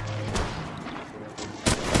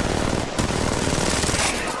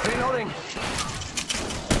 Reloading.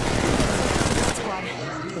 Squad,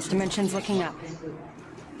 this dimension's looking up.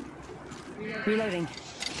 Reloading.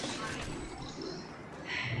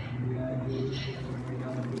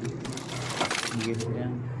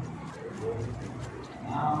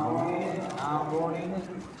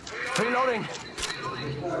 Reloading.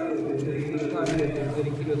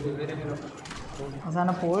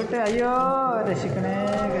 അവസാനം പോയിട്ട് അയ്യോ രക്ഷിക്കണേ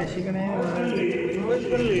രക്ഷിക്കണേ.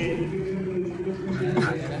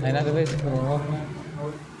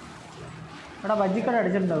 എടാ ബജ്ജിക്കട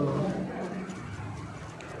അടിച്ചിട്ടുണ്ടാവോ?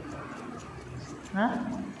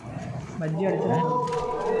 ബജ്ജി അടിച്ചിട്ട്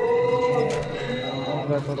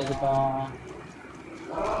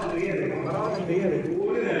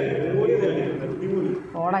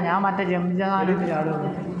ഓടാ. ഞാൻ മറ്റേ ജംജാനും ചാടും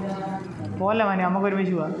പോലെ മതി. നമുക്ക്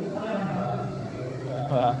ഒരുമിച്ച് പോവാ.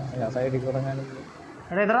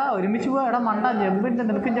 എടാ ഇത്ര ഒരുമിച്ച് പോവാ. എടാ മണ്ട ജമ്പിൻ്റെ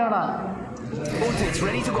നിൽക്കും ചാടാ.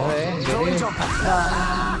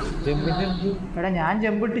 എടാ ഞാൻ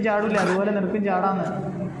ജമ്പിട്ട് ചാടൂല, അതുപോലെ നിൽക്കും ചാടാന്ന്.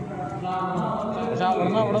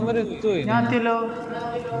 ഞാൻ എത്തിയല്ലോ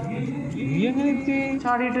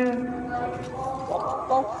ചാടിയിട്ട്.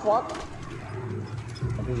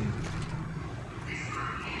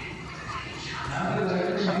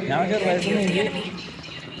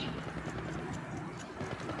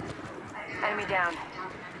 Enemy down.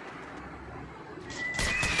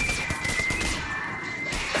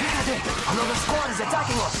 Another squad is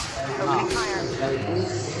attacking us. Opening fire.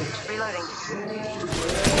 Reloading.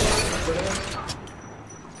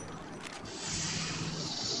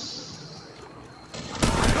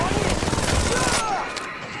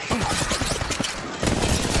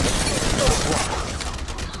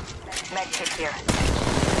 Med kit here.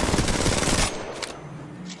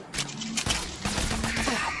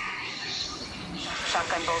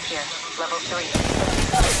 Shotgun bolt here. Level 3.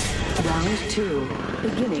 Round 2.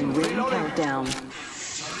 Beginning ring countdown.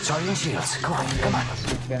 Charging shields. Come on, come on.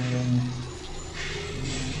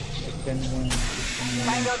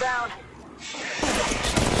 Tango down.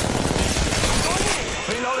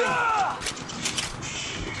 Reloading.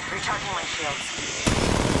 Recharging my shields.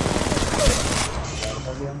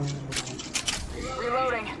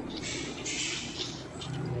 Reloading.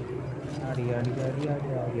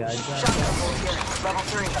 Shotgun bolt here. Level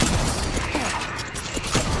 3.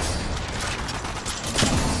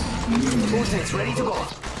 Ultimate's ready to go.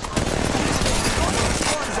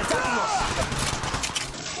 Squad is attacking us.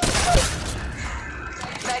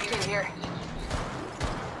 Med kit here.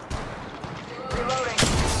 Reloading.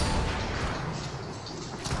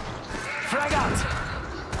 Frag out.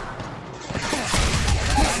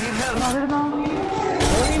 I need help.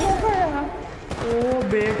 ഓ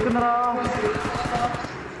ബേക്കുന്നടാ.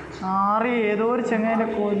 ആറി ഏതോ ഒരു ചെങ്ങായിൻ്റെ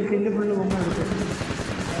kill full കൊമ്പ് എടുത്തു.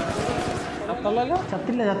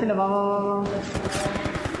 ചത്തില്ല ചത്തില്ല. വാ വാ വാ വാ.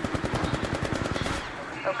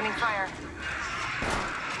 Opening fire.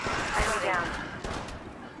 Enemy down.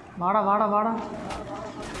 വാടാ വാടാ വാടാ.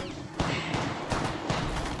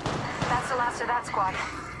 That's the last of that squad.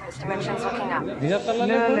 This dimension's looking up. ഇല്ല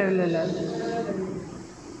ഇല്ല ഇല്ല ഇല്ല.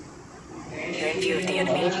 You're in view of the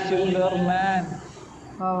enemy.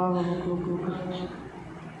 വാ വാ വാ.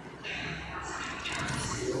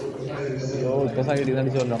 ഇപ്പൊ സൈഡിൽ നിന്ന്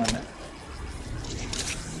അടിച്ചോല്ലോ തന്നെ.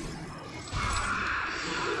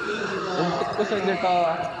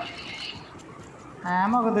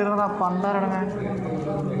 ആമൊക്കെ തീർന്നടാ പണ്ടാരടങ്ങാൻ.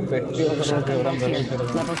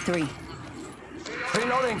 Level 3.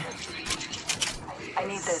 Reloading. I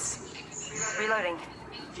need this. Reloading.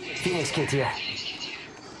 Phoenix kit here.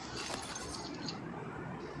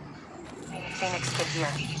 Phoenix kit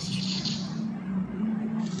here.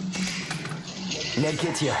 Med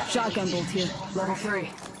kit here. Shotgun bolt here. Level 3.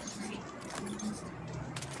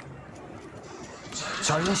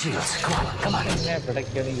 Charging shields. Come on, come on.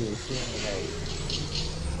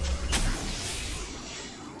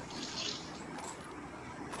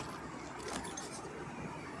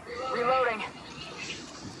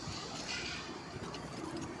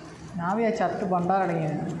 ഞാൻ ചത്ത് പണ്ടാറടങ്ങിയ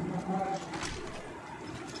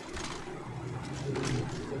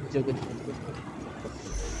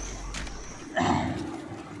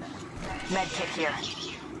Med kit here.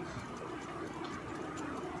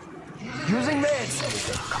 Using meds.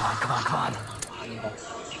 Come on, come on, come on.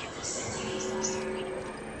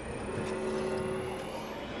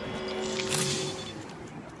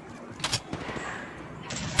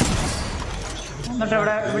 എന്നിട്ട്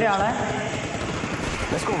എവിടെയാണ്?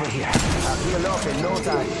 Let's go over here. I'll heal up in no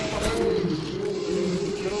time.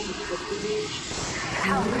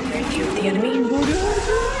 How did you the enemy?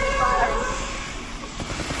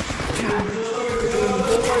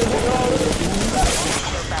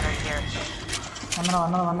 Better here.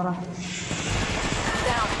 വന്നടാ.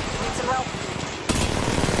 Down. Need some help.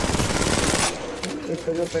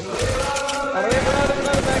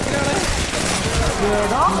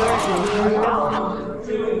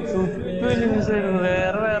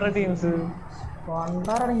 വേറെ teams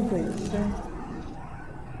പണ്ടാറടങ്ങിപ്പോയി.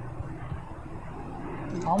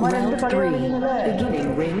 Round 3. Beginning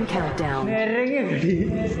ring countdown.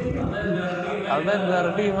 അവിടെ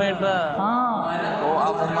വേറെ ടീമായിട്ടാ.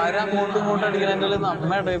 അവന്മാര് അങ്ങോട്ടും ഇങ്ങോട്ടും അടിക്കണ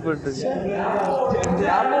നമ്മ ഇടയിൽപ്പെട്ട്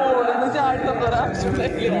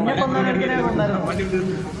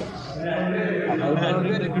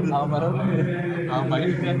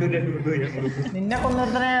നിന്നെ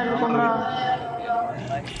കൊന്നിടത്തനെ കൊന്ന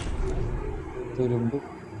തുരുമ്പ്.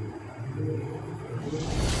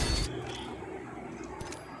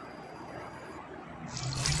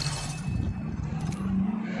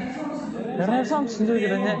 സംശയം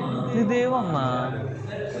ചോദിക്കട്ടെ, ഞാൻ ഇതേ വന്നാ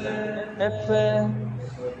എപ്പ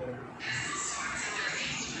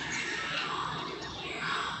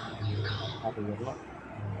അറിയില്ല.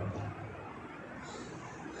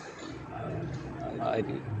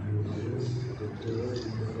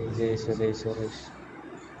 സുരേഷ്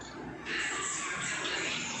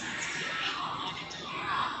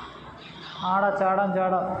ആടാ ചാടാം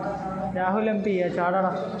രാഹുൽ MP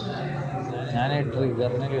ചാടാടാ. ഞാൻ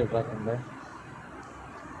ട്രിഗറിനെ കേട്ടാക്കണ്ടേ.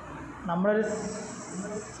 നമ്മളൊരു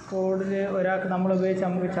സ്കോഡിൽ ഒരാൾക്ക് നമ്മൾ ഉപയോഗിച്ച്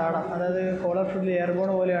നമുക്ക് ചാടാം. അതായത് കോൾ ഓഫ് ഡ്യൂട്ടി എയർബോൺ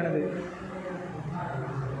പോലെയാണിത്.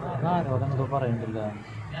 ആരോടെ എന്തോ പറയണ്ടില്ല.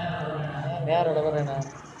 ആരോടെ പറയണ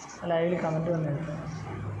ലൈവിൽ കമൻറ്റ് വന്നിട്ട്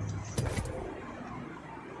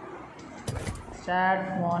സ്റ്റാർട്ട്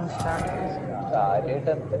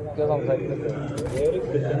കാര്യമായിട്ട് എന്തൊക്കെയോ സംസാരിക്കുന്നത്.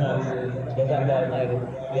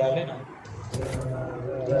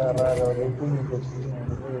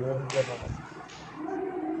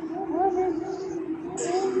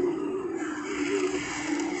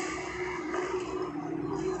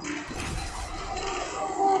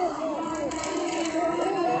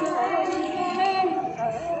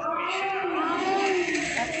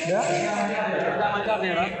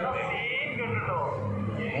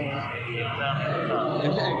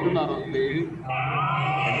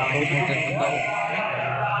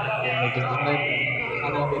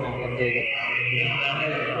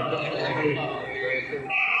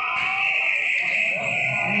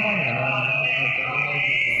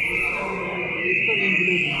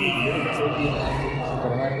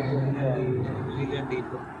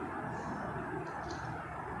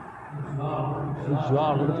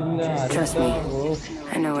 Trust me,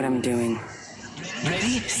 I know what I'm doing.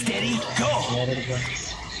 Ready, steady, go.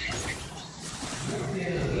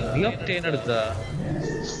 നീ ഒക്ടേൻ എടുത്താ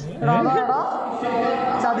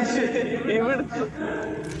ചതിച്ച്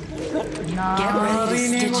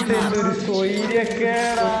എന്തൊരു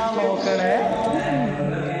സ്വൈര്യക്കേടാ നോക്കണേ.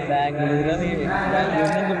 ബാംഗ്ലൂരാ നീ?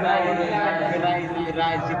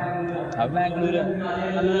 ബാംഗ്ലൂരാ?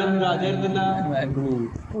 ബാംഗ്ലൂർ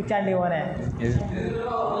പൂച്ചാണ്ടി മോനെ.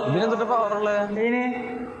 ഇതിനെന്തൊക്കെ പവറുള്ള ഇതിന്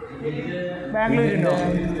ബാംഗ്ലൂരുണ്ടോ?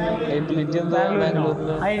 എബിലിറ്റി എന്താ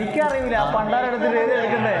ബാംഗ്ലൂരില്? എനിക്കറിയില്ല. പണ്ടാരെടുത്തിട്ട് ഏത്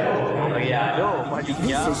എടുക്കണ്ടേ?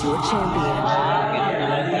 This is your champion.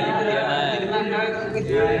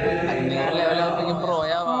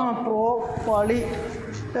 Pro പളി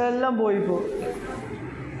എല്ലാം പോയിപ്പോ.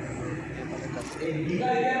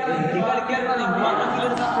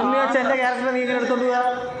 എന്റെ ക്യാരക്ടർ നീ എടുത്തോണ്ട് പോവാ.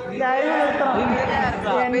 ലൈവ് നിർത്തണം.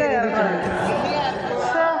 എന്റെ ക്യാരക്ടർ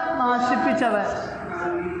നശിപ്പിച്ചവൻ.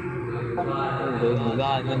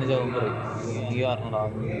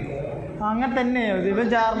 അങ്ങനെ തന്നെയോ ഇവൻ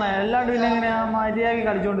ചാർന്ന എല്ലാവരും പിന്നെ എങ്ങനെയാ മര്യാദക്ക്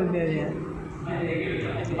കളിച്ചോണ്ടിരുന്നേ.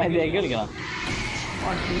 മര്യാദക്ക് കളിക്കണം.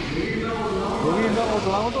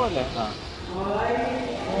 അങ്ങോട്ട് പോലെ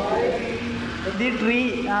ട്രീ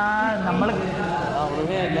നമ്മള്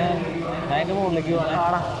അതിന്റെ മുകളിലേക്ക്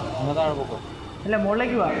പോകണം. ഇന്ന് താഴെ പോകും. അല്ല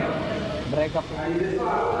മുകളിലേക്ക് പോവാ. Breakup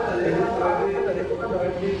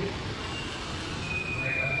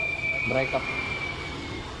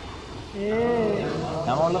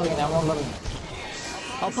I'll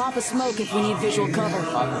pop a smoke if we need visual cover.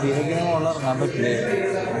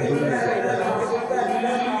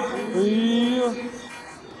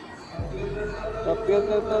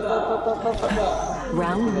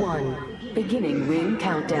 Round 1. Beginning ring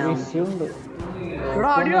countdown.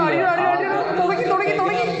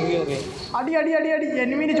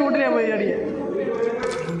 എനിമീനെ ചൂട്ടിലാ പോയി അടിയെ.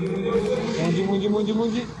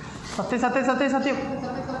 സത്യം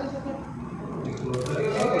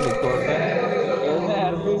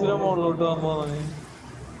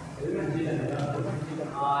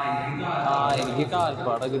എനിക്ക്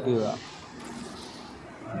കാൽപ്പാട കിട്ടുക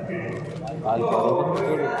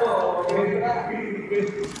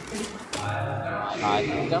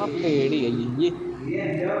പേടി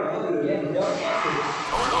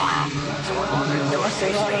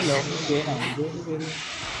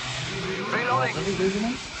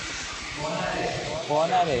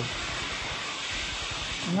പോനാലേ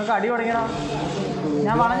നിങ്ങൾക്ക് അടി തുടങ്ങിയടാ.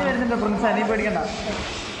 ഞാൻ പറഞ്ഞു വരുന്നുണ്ട് പ്രിൻസ്, നീ പേടിക്കണ്ട.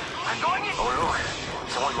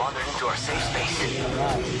 Someone wandered into our safe space.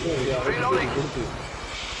 Reloading.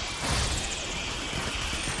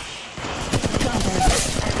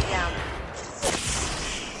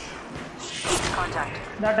 Contact.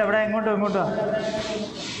 ഇതാട്ടെ എവിടെ ഇങ്ങോട്ടോ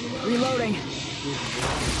Reloading.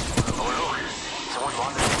 Oh look, someone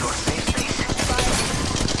wandered into our safe space.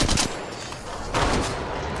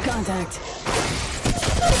 Contact.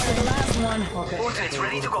 For the last one. Fortnite's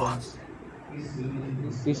ready to go.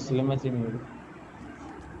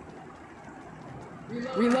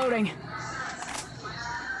 Reloading.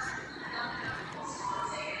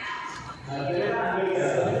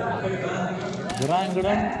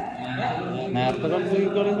 നേരത്തെ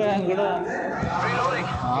കളി റാങ്കടാ.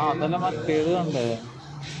 അതല്ല മറ്റേത് കണ്ടേ.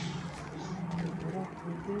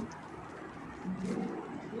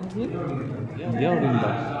 Give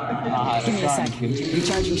me a sec.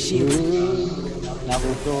 Recharging shields.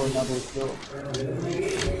 Nabuto.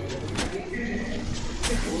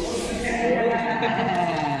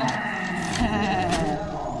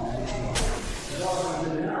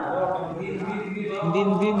 Din,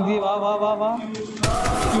 va.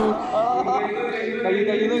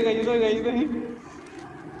 Kayudo.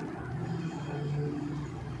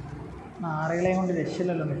 നാറുകളെയും കൊണ്ട്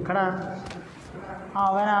രക്ഷയില്ലല്ലോ. നിൽക്കടാ,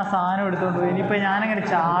 അവൻ ആ സാധനം എടുത്തോണ്ട് പോയി. ഇനിയിപ്പോൾ ഞാനങ്ങനെ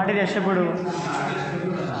ചാടി രക്ഷപ്പെടും.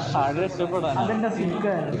 അതിൻ്റെ സിക്ക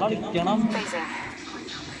കളിക്കണം.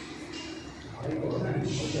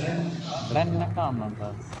 എന്നെ കാണുന്നുണ്ടോ?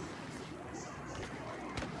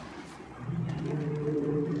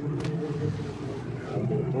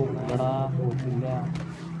 പോട്ടില്ല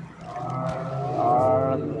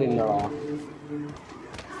ആഴത്തില്ലടാ.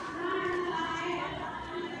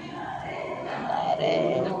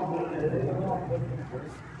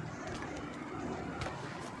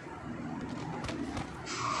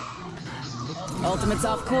 Ultimate's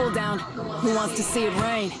off cooldown. Who wants to see it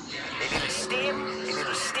rain? A little steam, a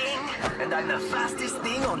little sting, and I'm the fastest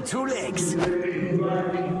thing on 2 legs.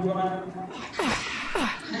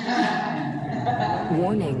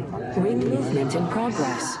 Warning. Ring movement in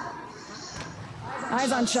progress.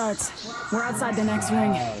 Eyes on charts. We're outside the next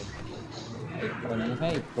ring.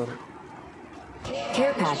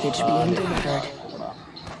 Care package being delivered.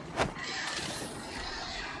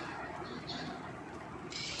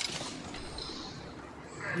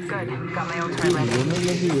 Good. Got my ultimate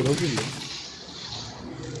ready.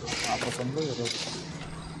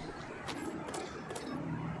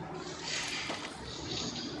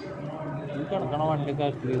 കിടക്കണ വണ്ടിക്ക്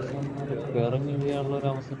at least ഒന്ന് repairing ചെയ്യാനുള്ള ഒരു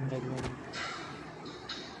അവസരം ഉണ്ടായിരുന്നു.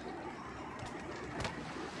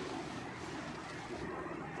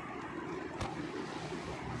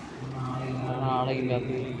 നാളെ ഇല്ലാത്ത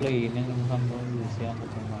plain സംഭവം യൂസ് ചെയ്യാൻ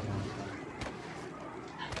പറ്റുന്നതാണ്.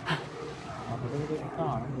 അവിടെ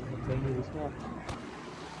കാണും യൂസ് ചെയ്യാം.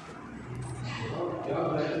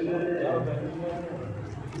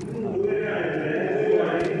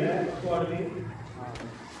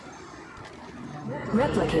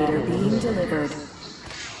 Replicator being delivered.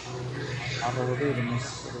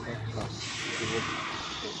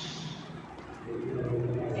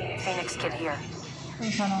 Phoenix kit here.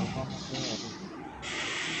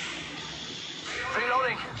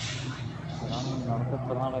 Reloading. നമുക്ക്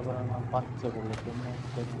എത്ര നാളെ പറയണം പച്ച പുള്ളിക്കൊന്നും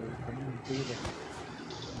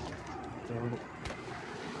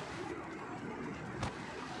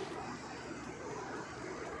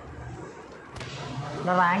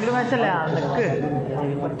റാങ്ക്ഡ് മാച്ച് അല്ലേ? നിക്ക്,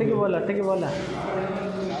 ഒറ്റയ്ക്ക് പോലെ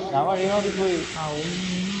ഞാൻ വഴി നോക്കിപ്പോയി.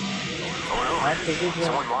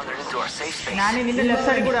 Someone wandered into our safe space. ഞാൻ ഇതിന്റെ ലെഫ്റ്റ്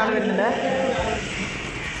സൈഡിൽ കൂടെ ആൾ വരുന്നുണ്ട്.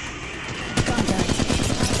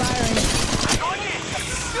 Firing.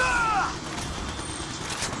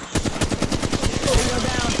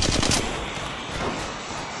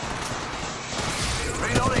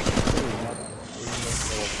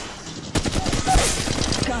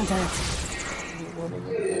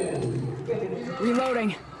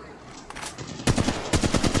 Reloading.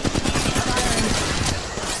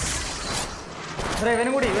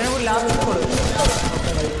 ഇവനും കൂടി ലാസ്റ്റ് കൊടു.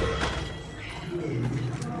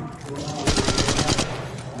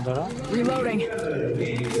 എന്താടാ Reloading.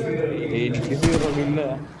 എനിക്ക് സീറോ ഇല്ല.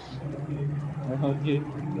 Medkit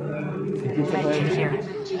here.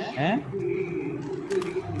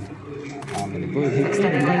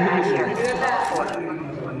 Extended light mag here. Level 4.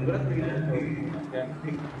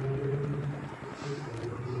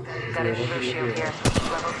 Got a blue shield here.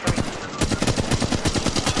 Level 3.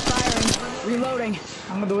 Firing. Reloading.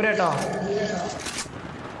 അങ്ങ് ദൂരെ കേട്ടോ.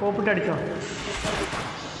 കോപ്പിട്ട് അടിച്ചോ.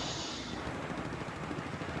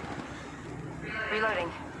 Reloading.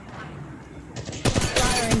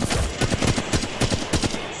 Firing.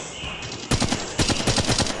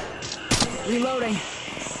 Reloading.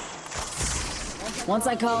 Once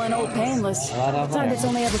I call in old painless, targets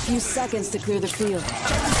only have a few seconds to clear the field.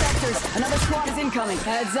 Checking sectors. Another squad is incoming.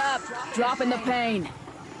 Heads up. Dropping the pain.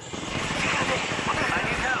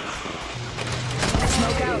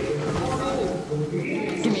 Smoke out.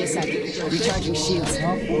 Give me a sec. Recharging shields.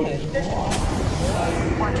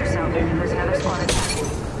 Watch yourself. There's another squad attacking.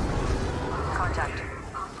 Contact.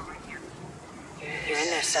 You're in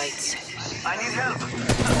their sights. I need help.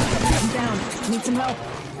 I'm down. Need some help.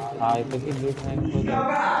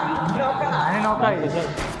 ഞാൻ നോക്കായി.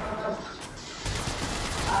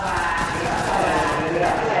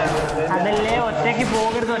 അതല്ലേ ഒറ്റയ്ക്ക്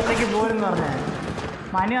പോകരുതെന്ന് പറഞ്ഞേ.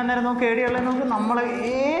 മനി അന്നേരം നോക്ക് ഏടിയല്ലേ നോക്ക്. നമ്മളെ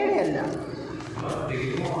ഏടിയല്ല.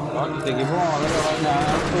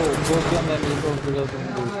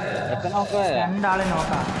 രണ്ടാളെ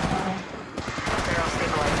നോക്കാം.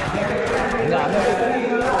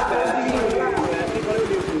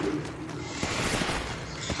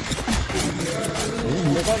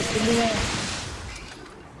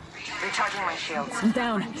 Recharging my shields. I'm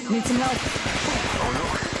down. Need some help.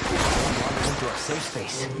 Into a safe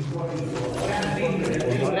space.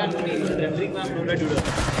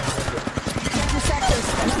 Check your sectors.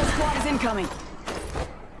 Another squad is incoming.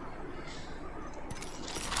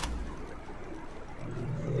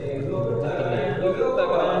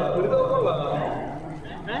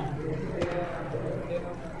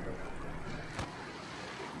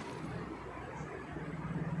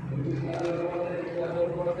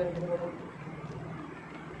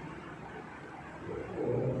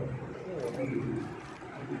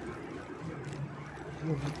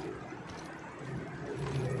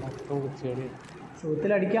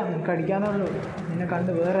 സുഹൃത്തിലടിക്കാം. നമുക്ക് അടിക്കാന്നേ ഉള്ളൂ. നിന്നെ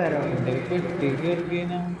കണ്ട് വേറെ ആരോ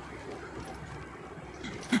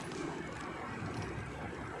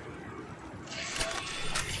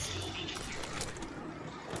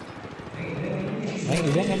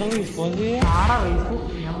ആടാ വയസ്സു.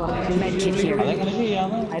 ഞാൻ പറഞ്ഞു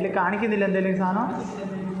അതിൽ കാണിക്കുന്നില്ല എന്തെങ്കിലും സാധനം.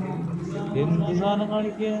 എന്ത് സാധനം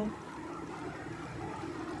കാണിക്കുക?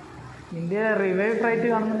 ഇന്ത്യ റിവൈവ് ഫ്ലൈറ്റ്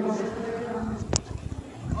കാണുന്നുണ്ടോ?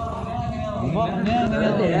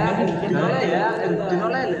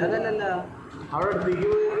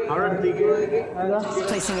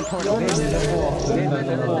 Placing a portal.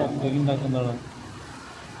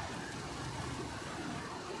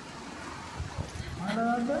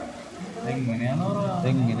 എങ്ങനെയാന്ന്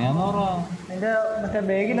പറ. അതിന്റെ മറ്റേ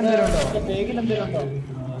ബാഗിൽ എന്തെങ്കിലും ഉണ്ടോ?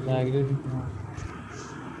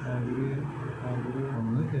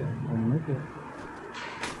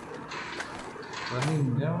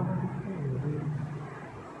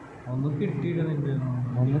 ഒന്ന്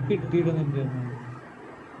കിട്ടിയിടുന്നില്ല.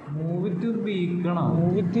 Move to ബീക്കണം.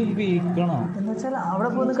 എന്ന് വെച്ചാൽ അവിടെ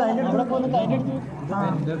പോന്ന് കഴിഞ്ഞിട്ട്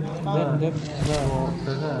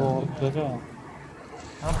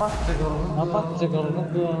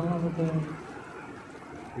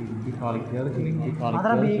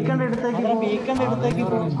അതാ ബീക്കന്റെ അടുത്തേക്ക്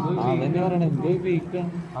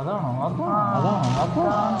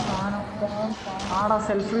ആടാ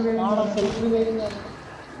selfie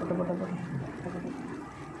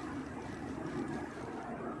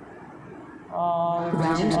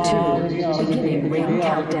Round 2. Beginning ring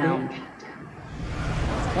countdown.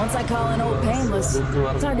 Once I call in old painless,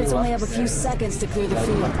 targets only have a few seconds to clear the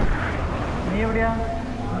field. നീ എവിടെയാ?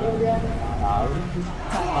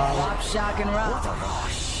 Pop, shock, and rock.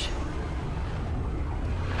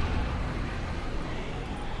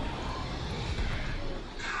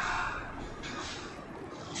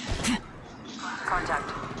 Contact.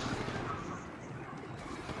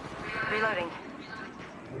 Reloading.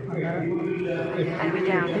 Enemy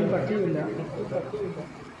down. പറ്റിയില്ല.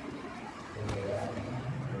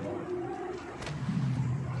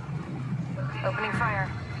 Opening fire.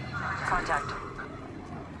 Contact.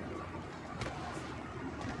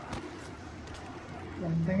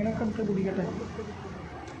 എന്തെങ്കിലുമൊക്കെ എടുത്ത് പിടിക്കട്ടെ.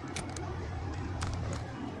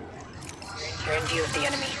 You're in view of the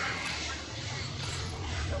enemy.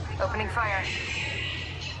 Opening fire.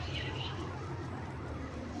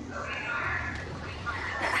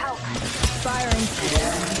 Help. Firing.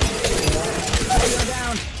 You're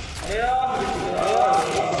down.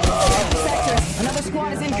 Sectors. Another squad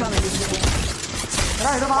is incoming.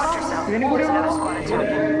 എടാ ഇത് മാറാം. ഇതിനും കൂടി Another squad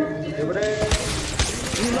attacking.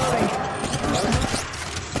 Reloading.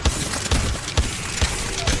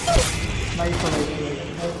 Nice.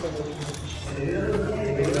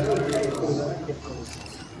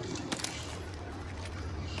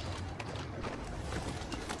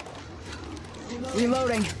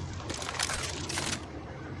 Reloading.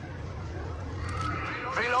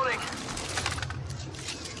 Reloading.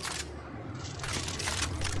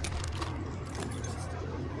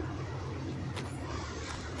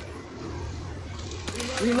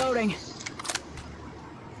 Reloading.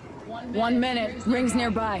 1 minute. Rings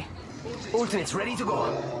nearby. Ultimate's ready to go.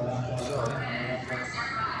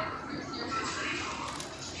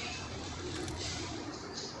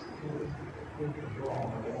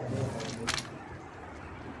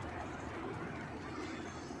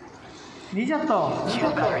 നീ ചത്തോ?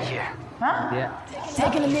 Shield battery here.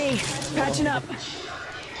 Taking a knee. Patching up.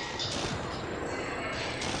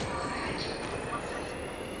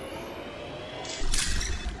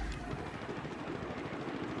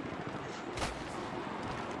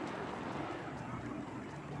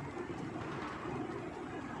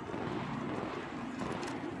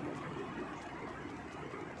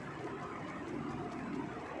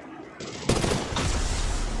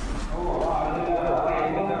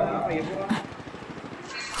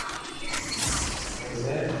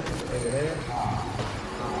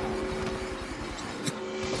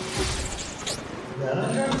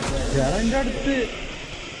 എൻ്റെ അടുത്ത്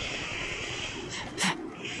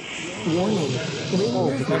Warning. Ring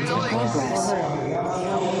movement in progress.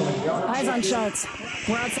 Eyes on shots.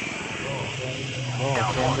 We're outside.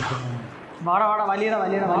 വാടാ വാടാ വലിയടാ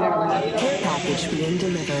വലിയടാ വലിയടാ വലിയ Care package being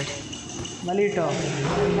delivered. വലിയിട്ടോ.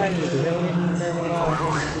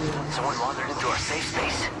 Someone wandered into our safe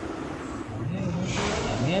space.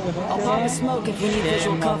 I'll pop a smoke if we need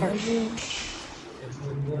visual cover.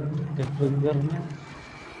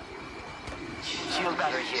 Shield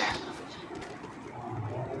battery here.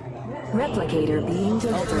 Replicator being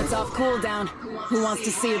delivered. Ultimate's off cooldown. Who wants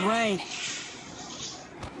to see it rain?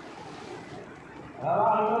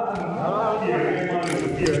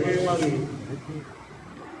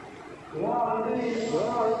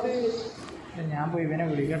 ഞാൻ പോയി ഇവനെ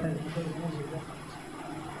വിളിക്കട്ടെ.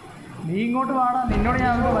 നീ ഇങ്ങോട്ട് വാടാ. നിന്നോട്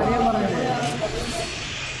ഞാൻ അങ്ങോട്ട് വലിയ പറഞ്ഞത്.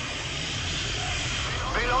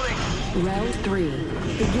 Reloading. Round 3.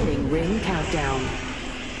 Beginning ring countdown.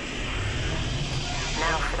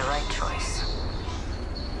 Now for the right choice.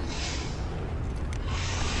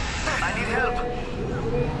 I need help.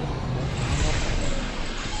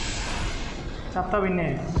 ചത്ത പിന്നെ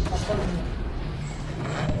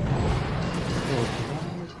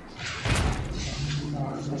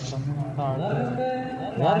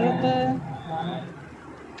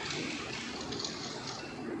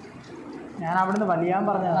ഞാൻ അവിടുന്ന് വലിയാൻ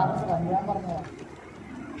പറഞ്ഞതാ.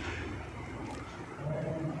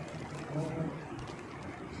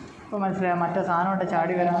 ഇപ്പൊ മനസ്സിലായ മറ്റേ സാധനം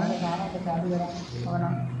ചാടി വരാൻ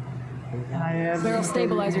അവനാ. Barrel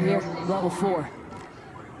stabilizer here. Level 4.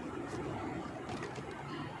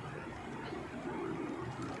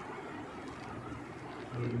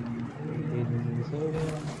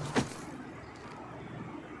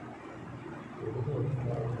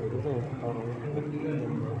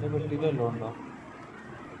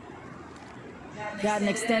 Got an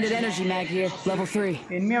extended energy mag here. Level 3.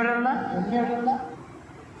 എന്മി എവിടെയുള്ള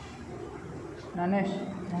നനേഷ്?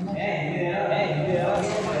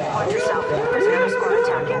 Watch yourself. There's another squad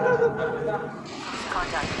attacking.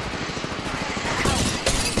 Contact.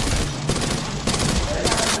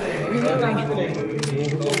 Reloading.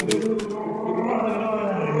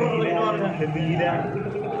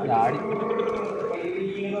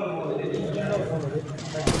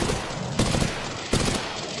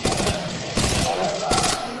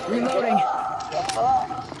 Reloading.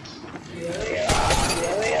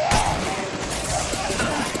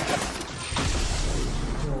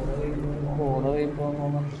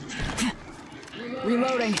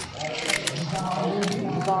 Reloading.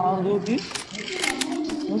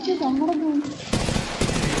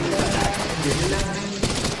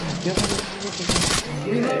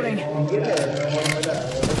 Reloading.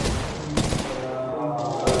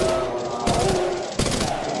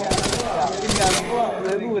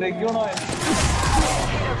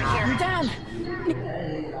 I'm down.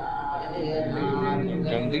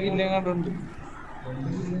 2 kill എങ്ങാണ്ടുണ്ട്.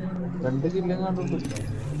 2 kill എങ്ങാണ്ടുണ്ട്.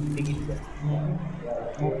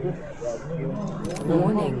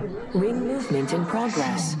 Warning. Ring movement in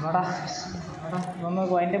progress.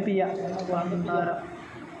 നമുക്ക് wind up ചെയ്യാം.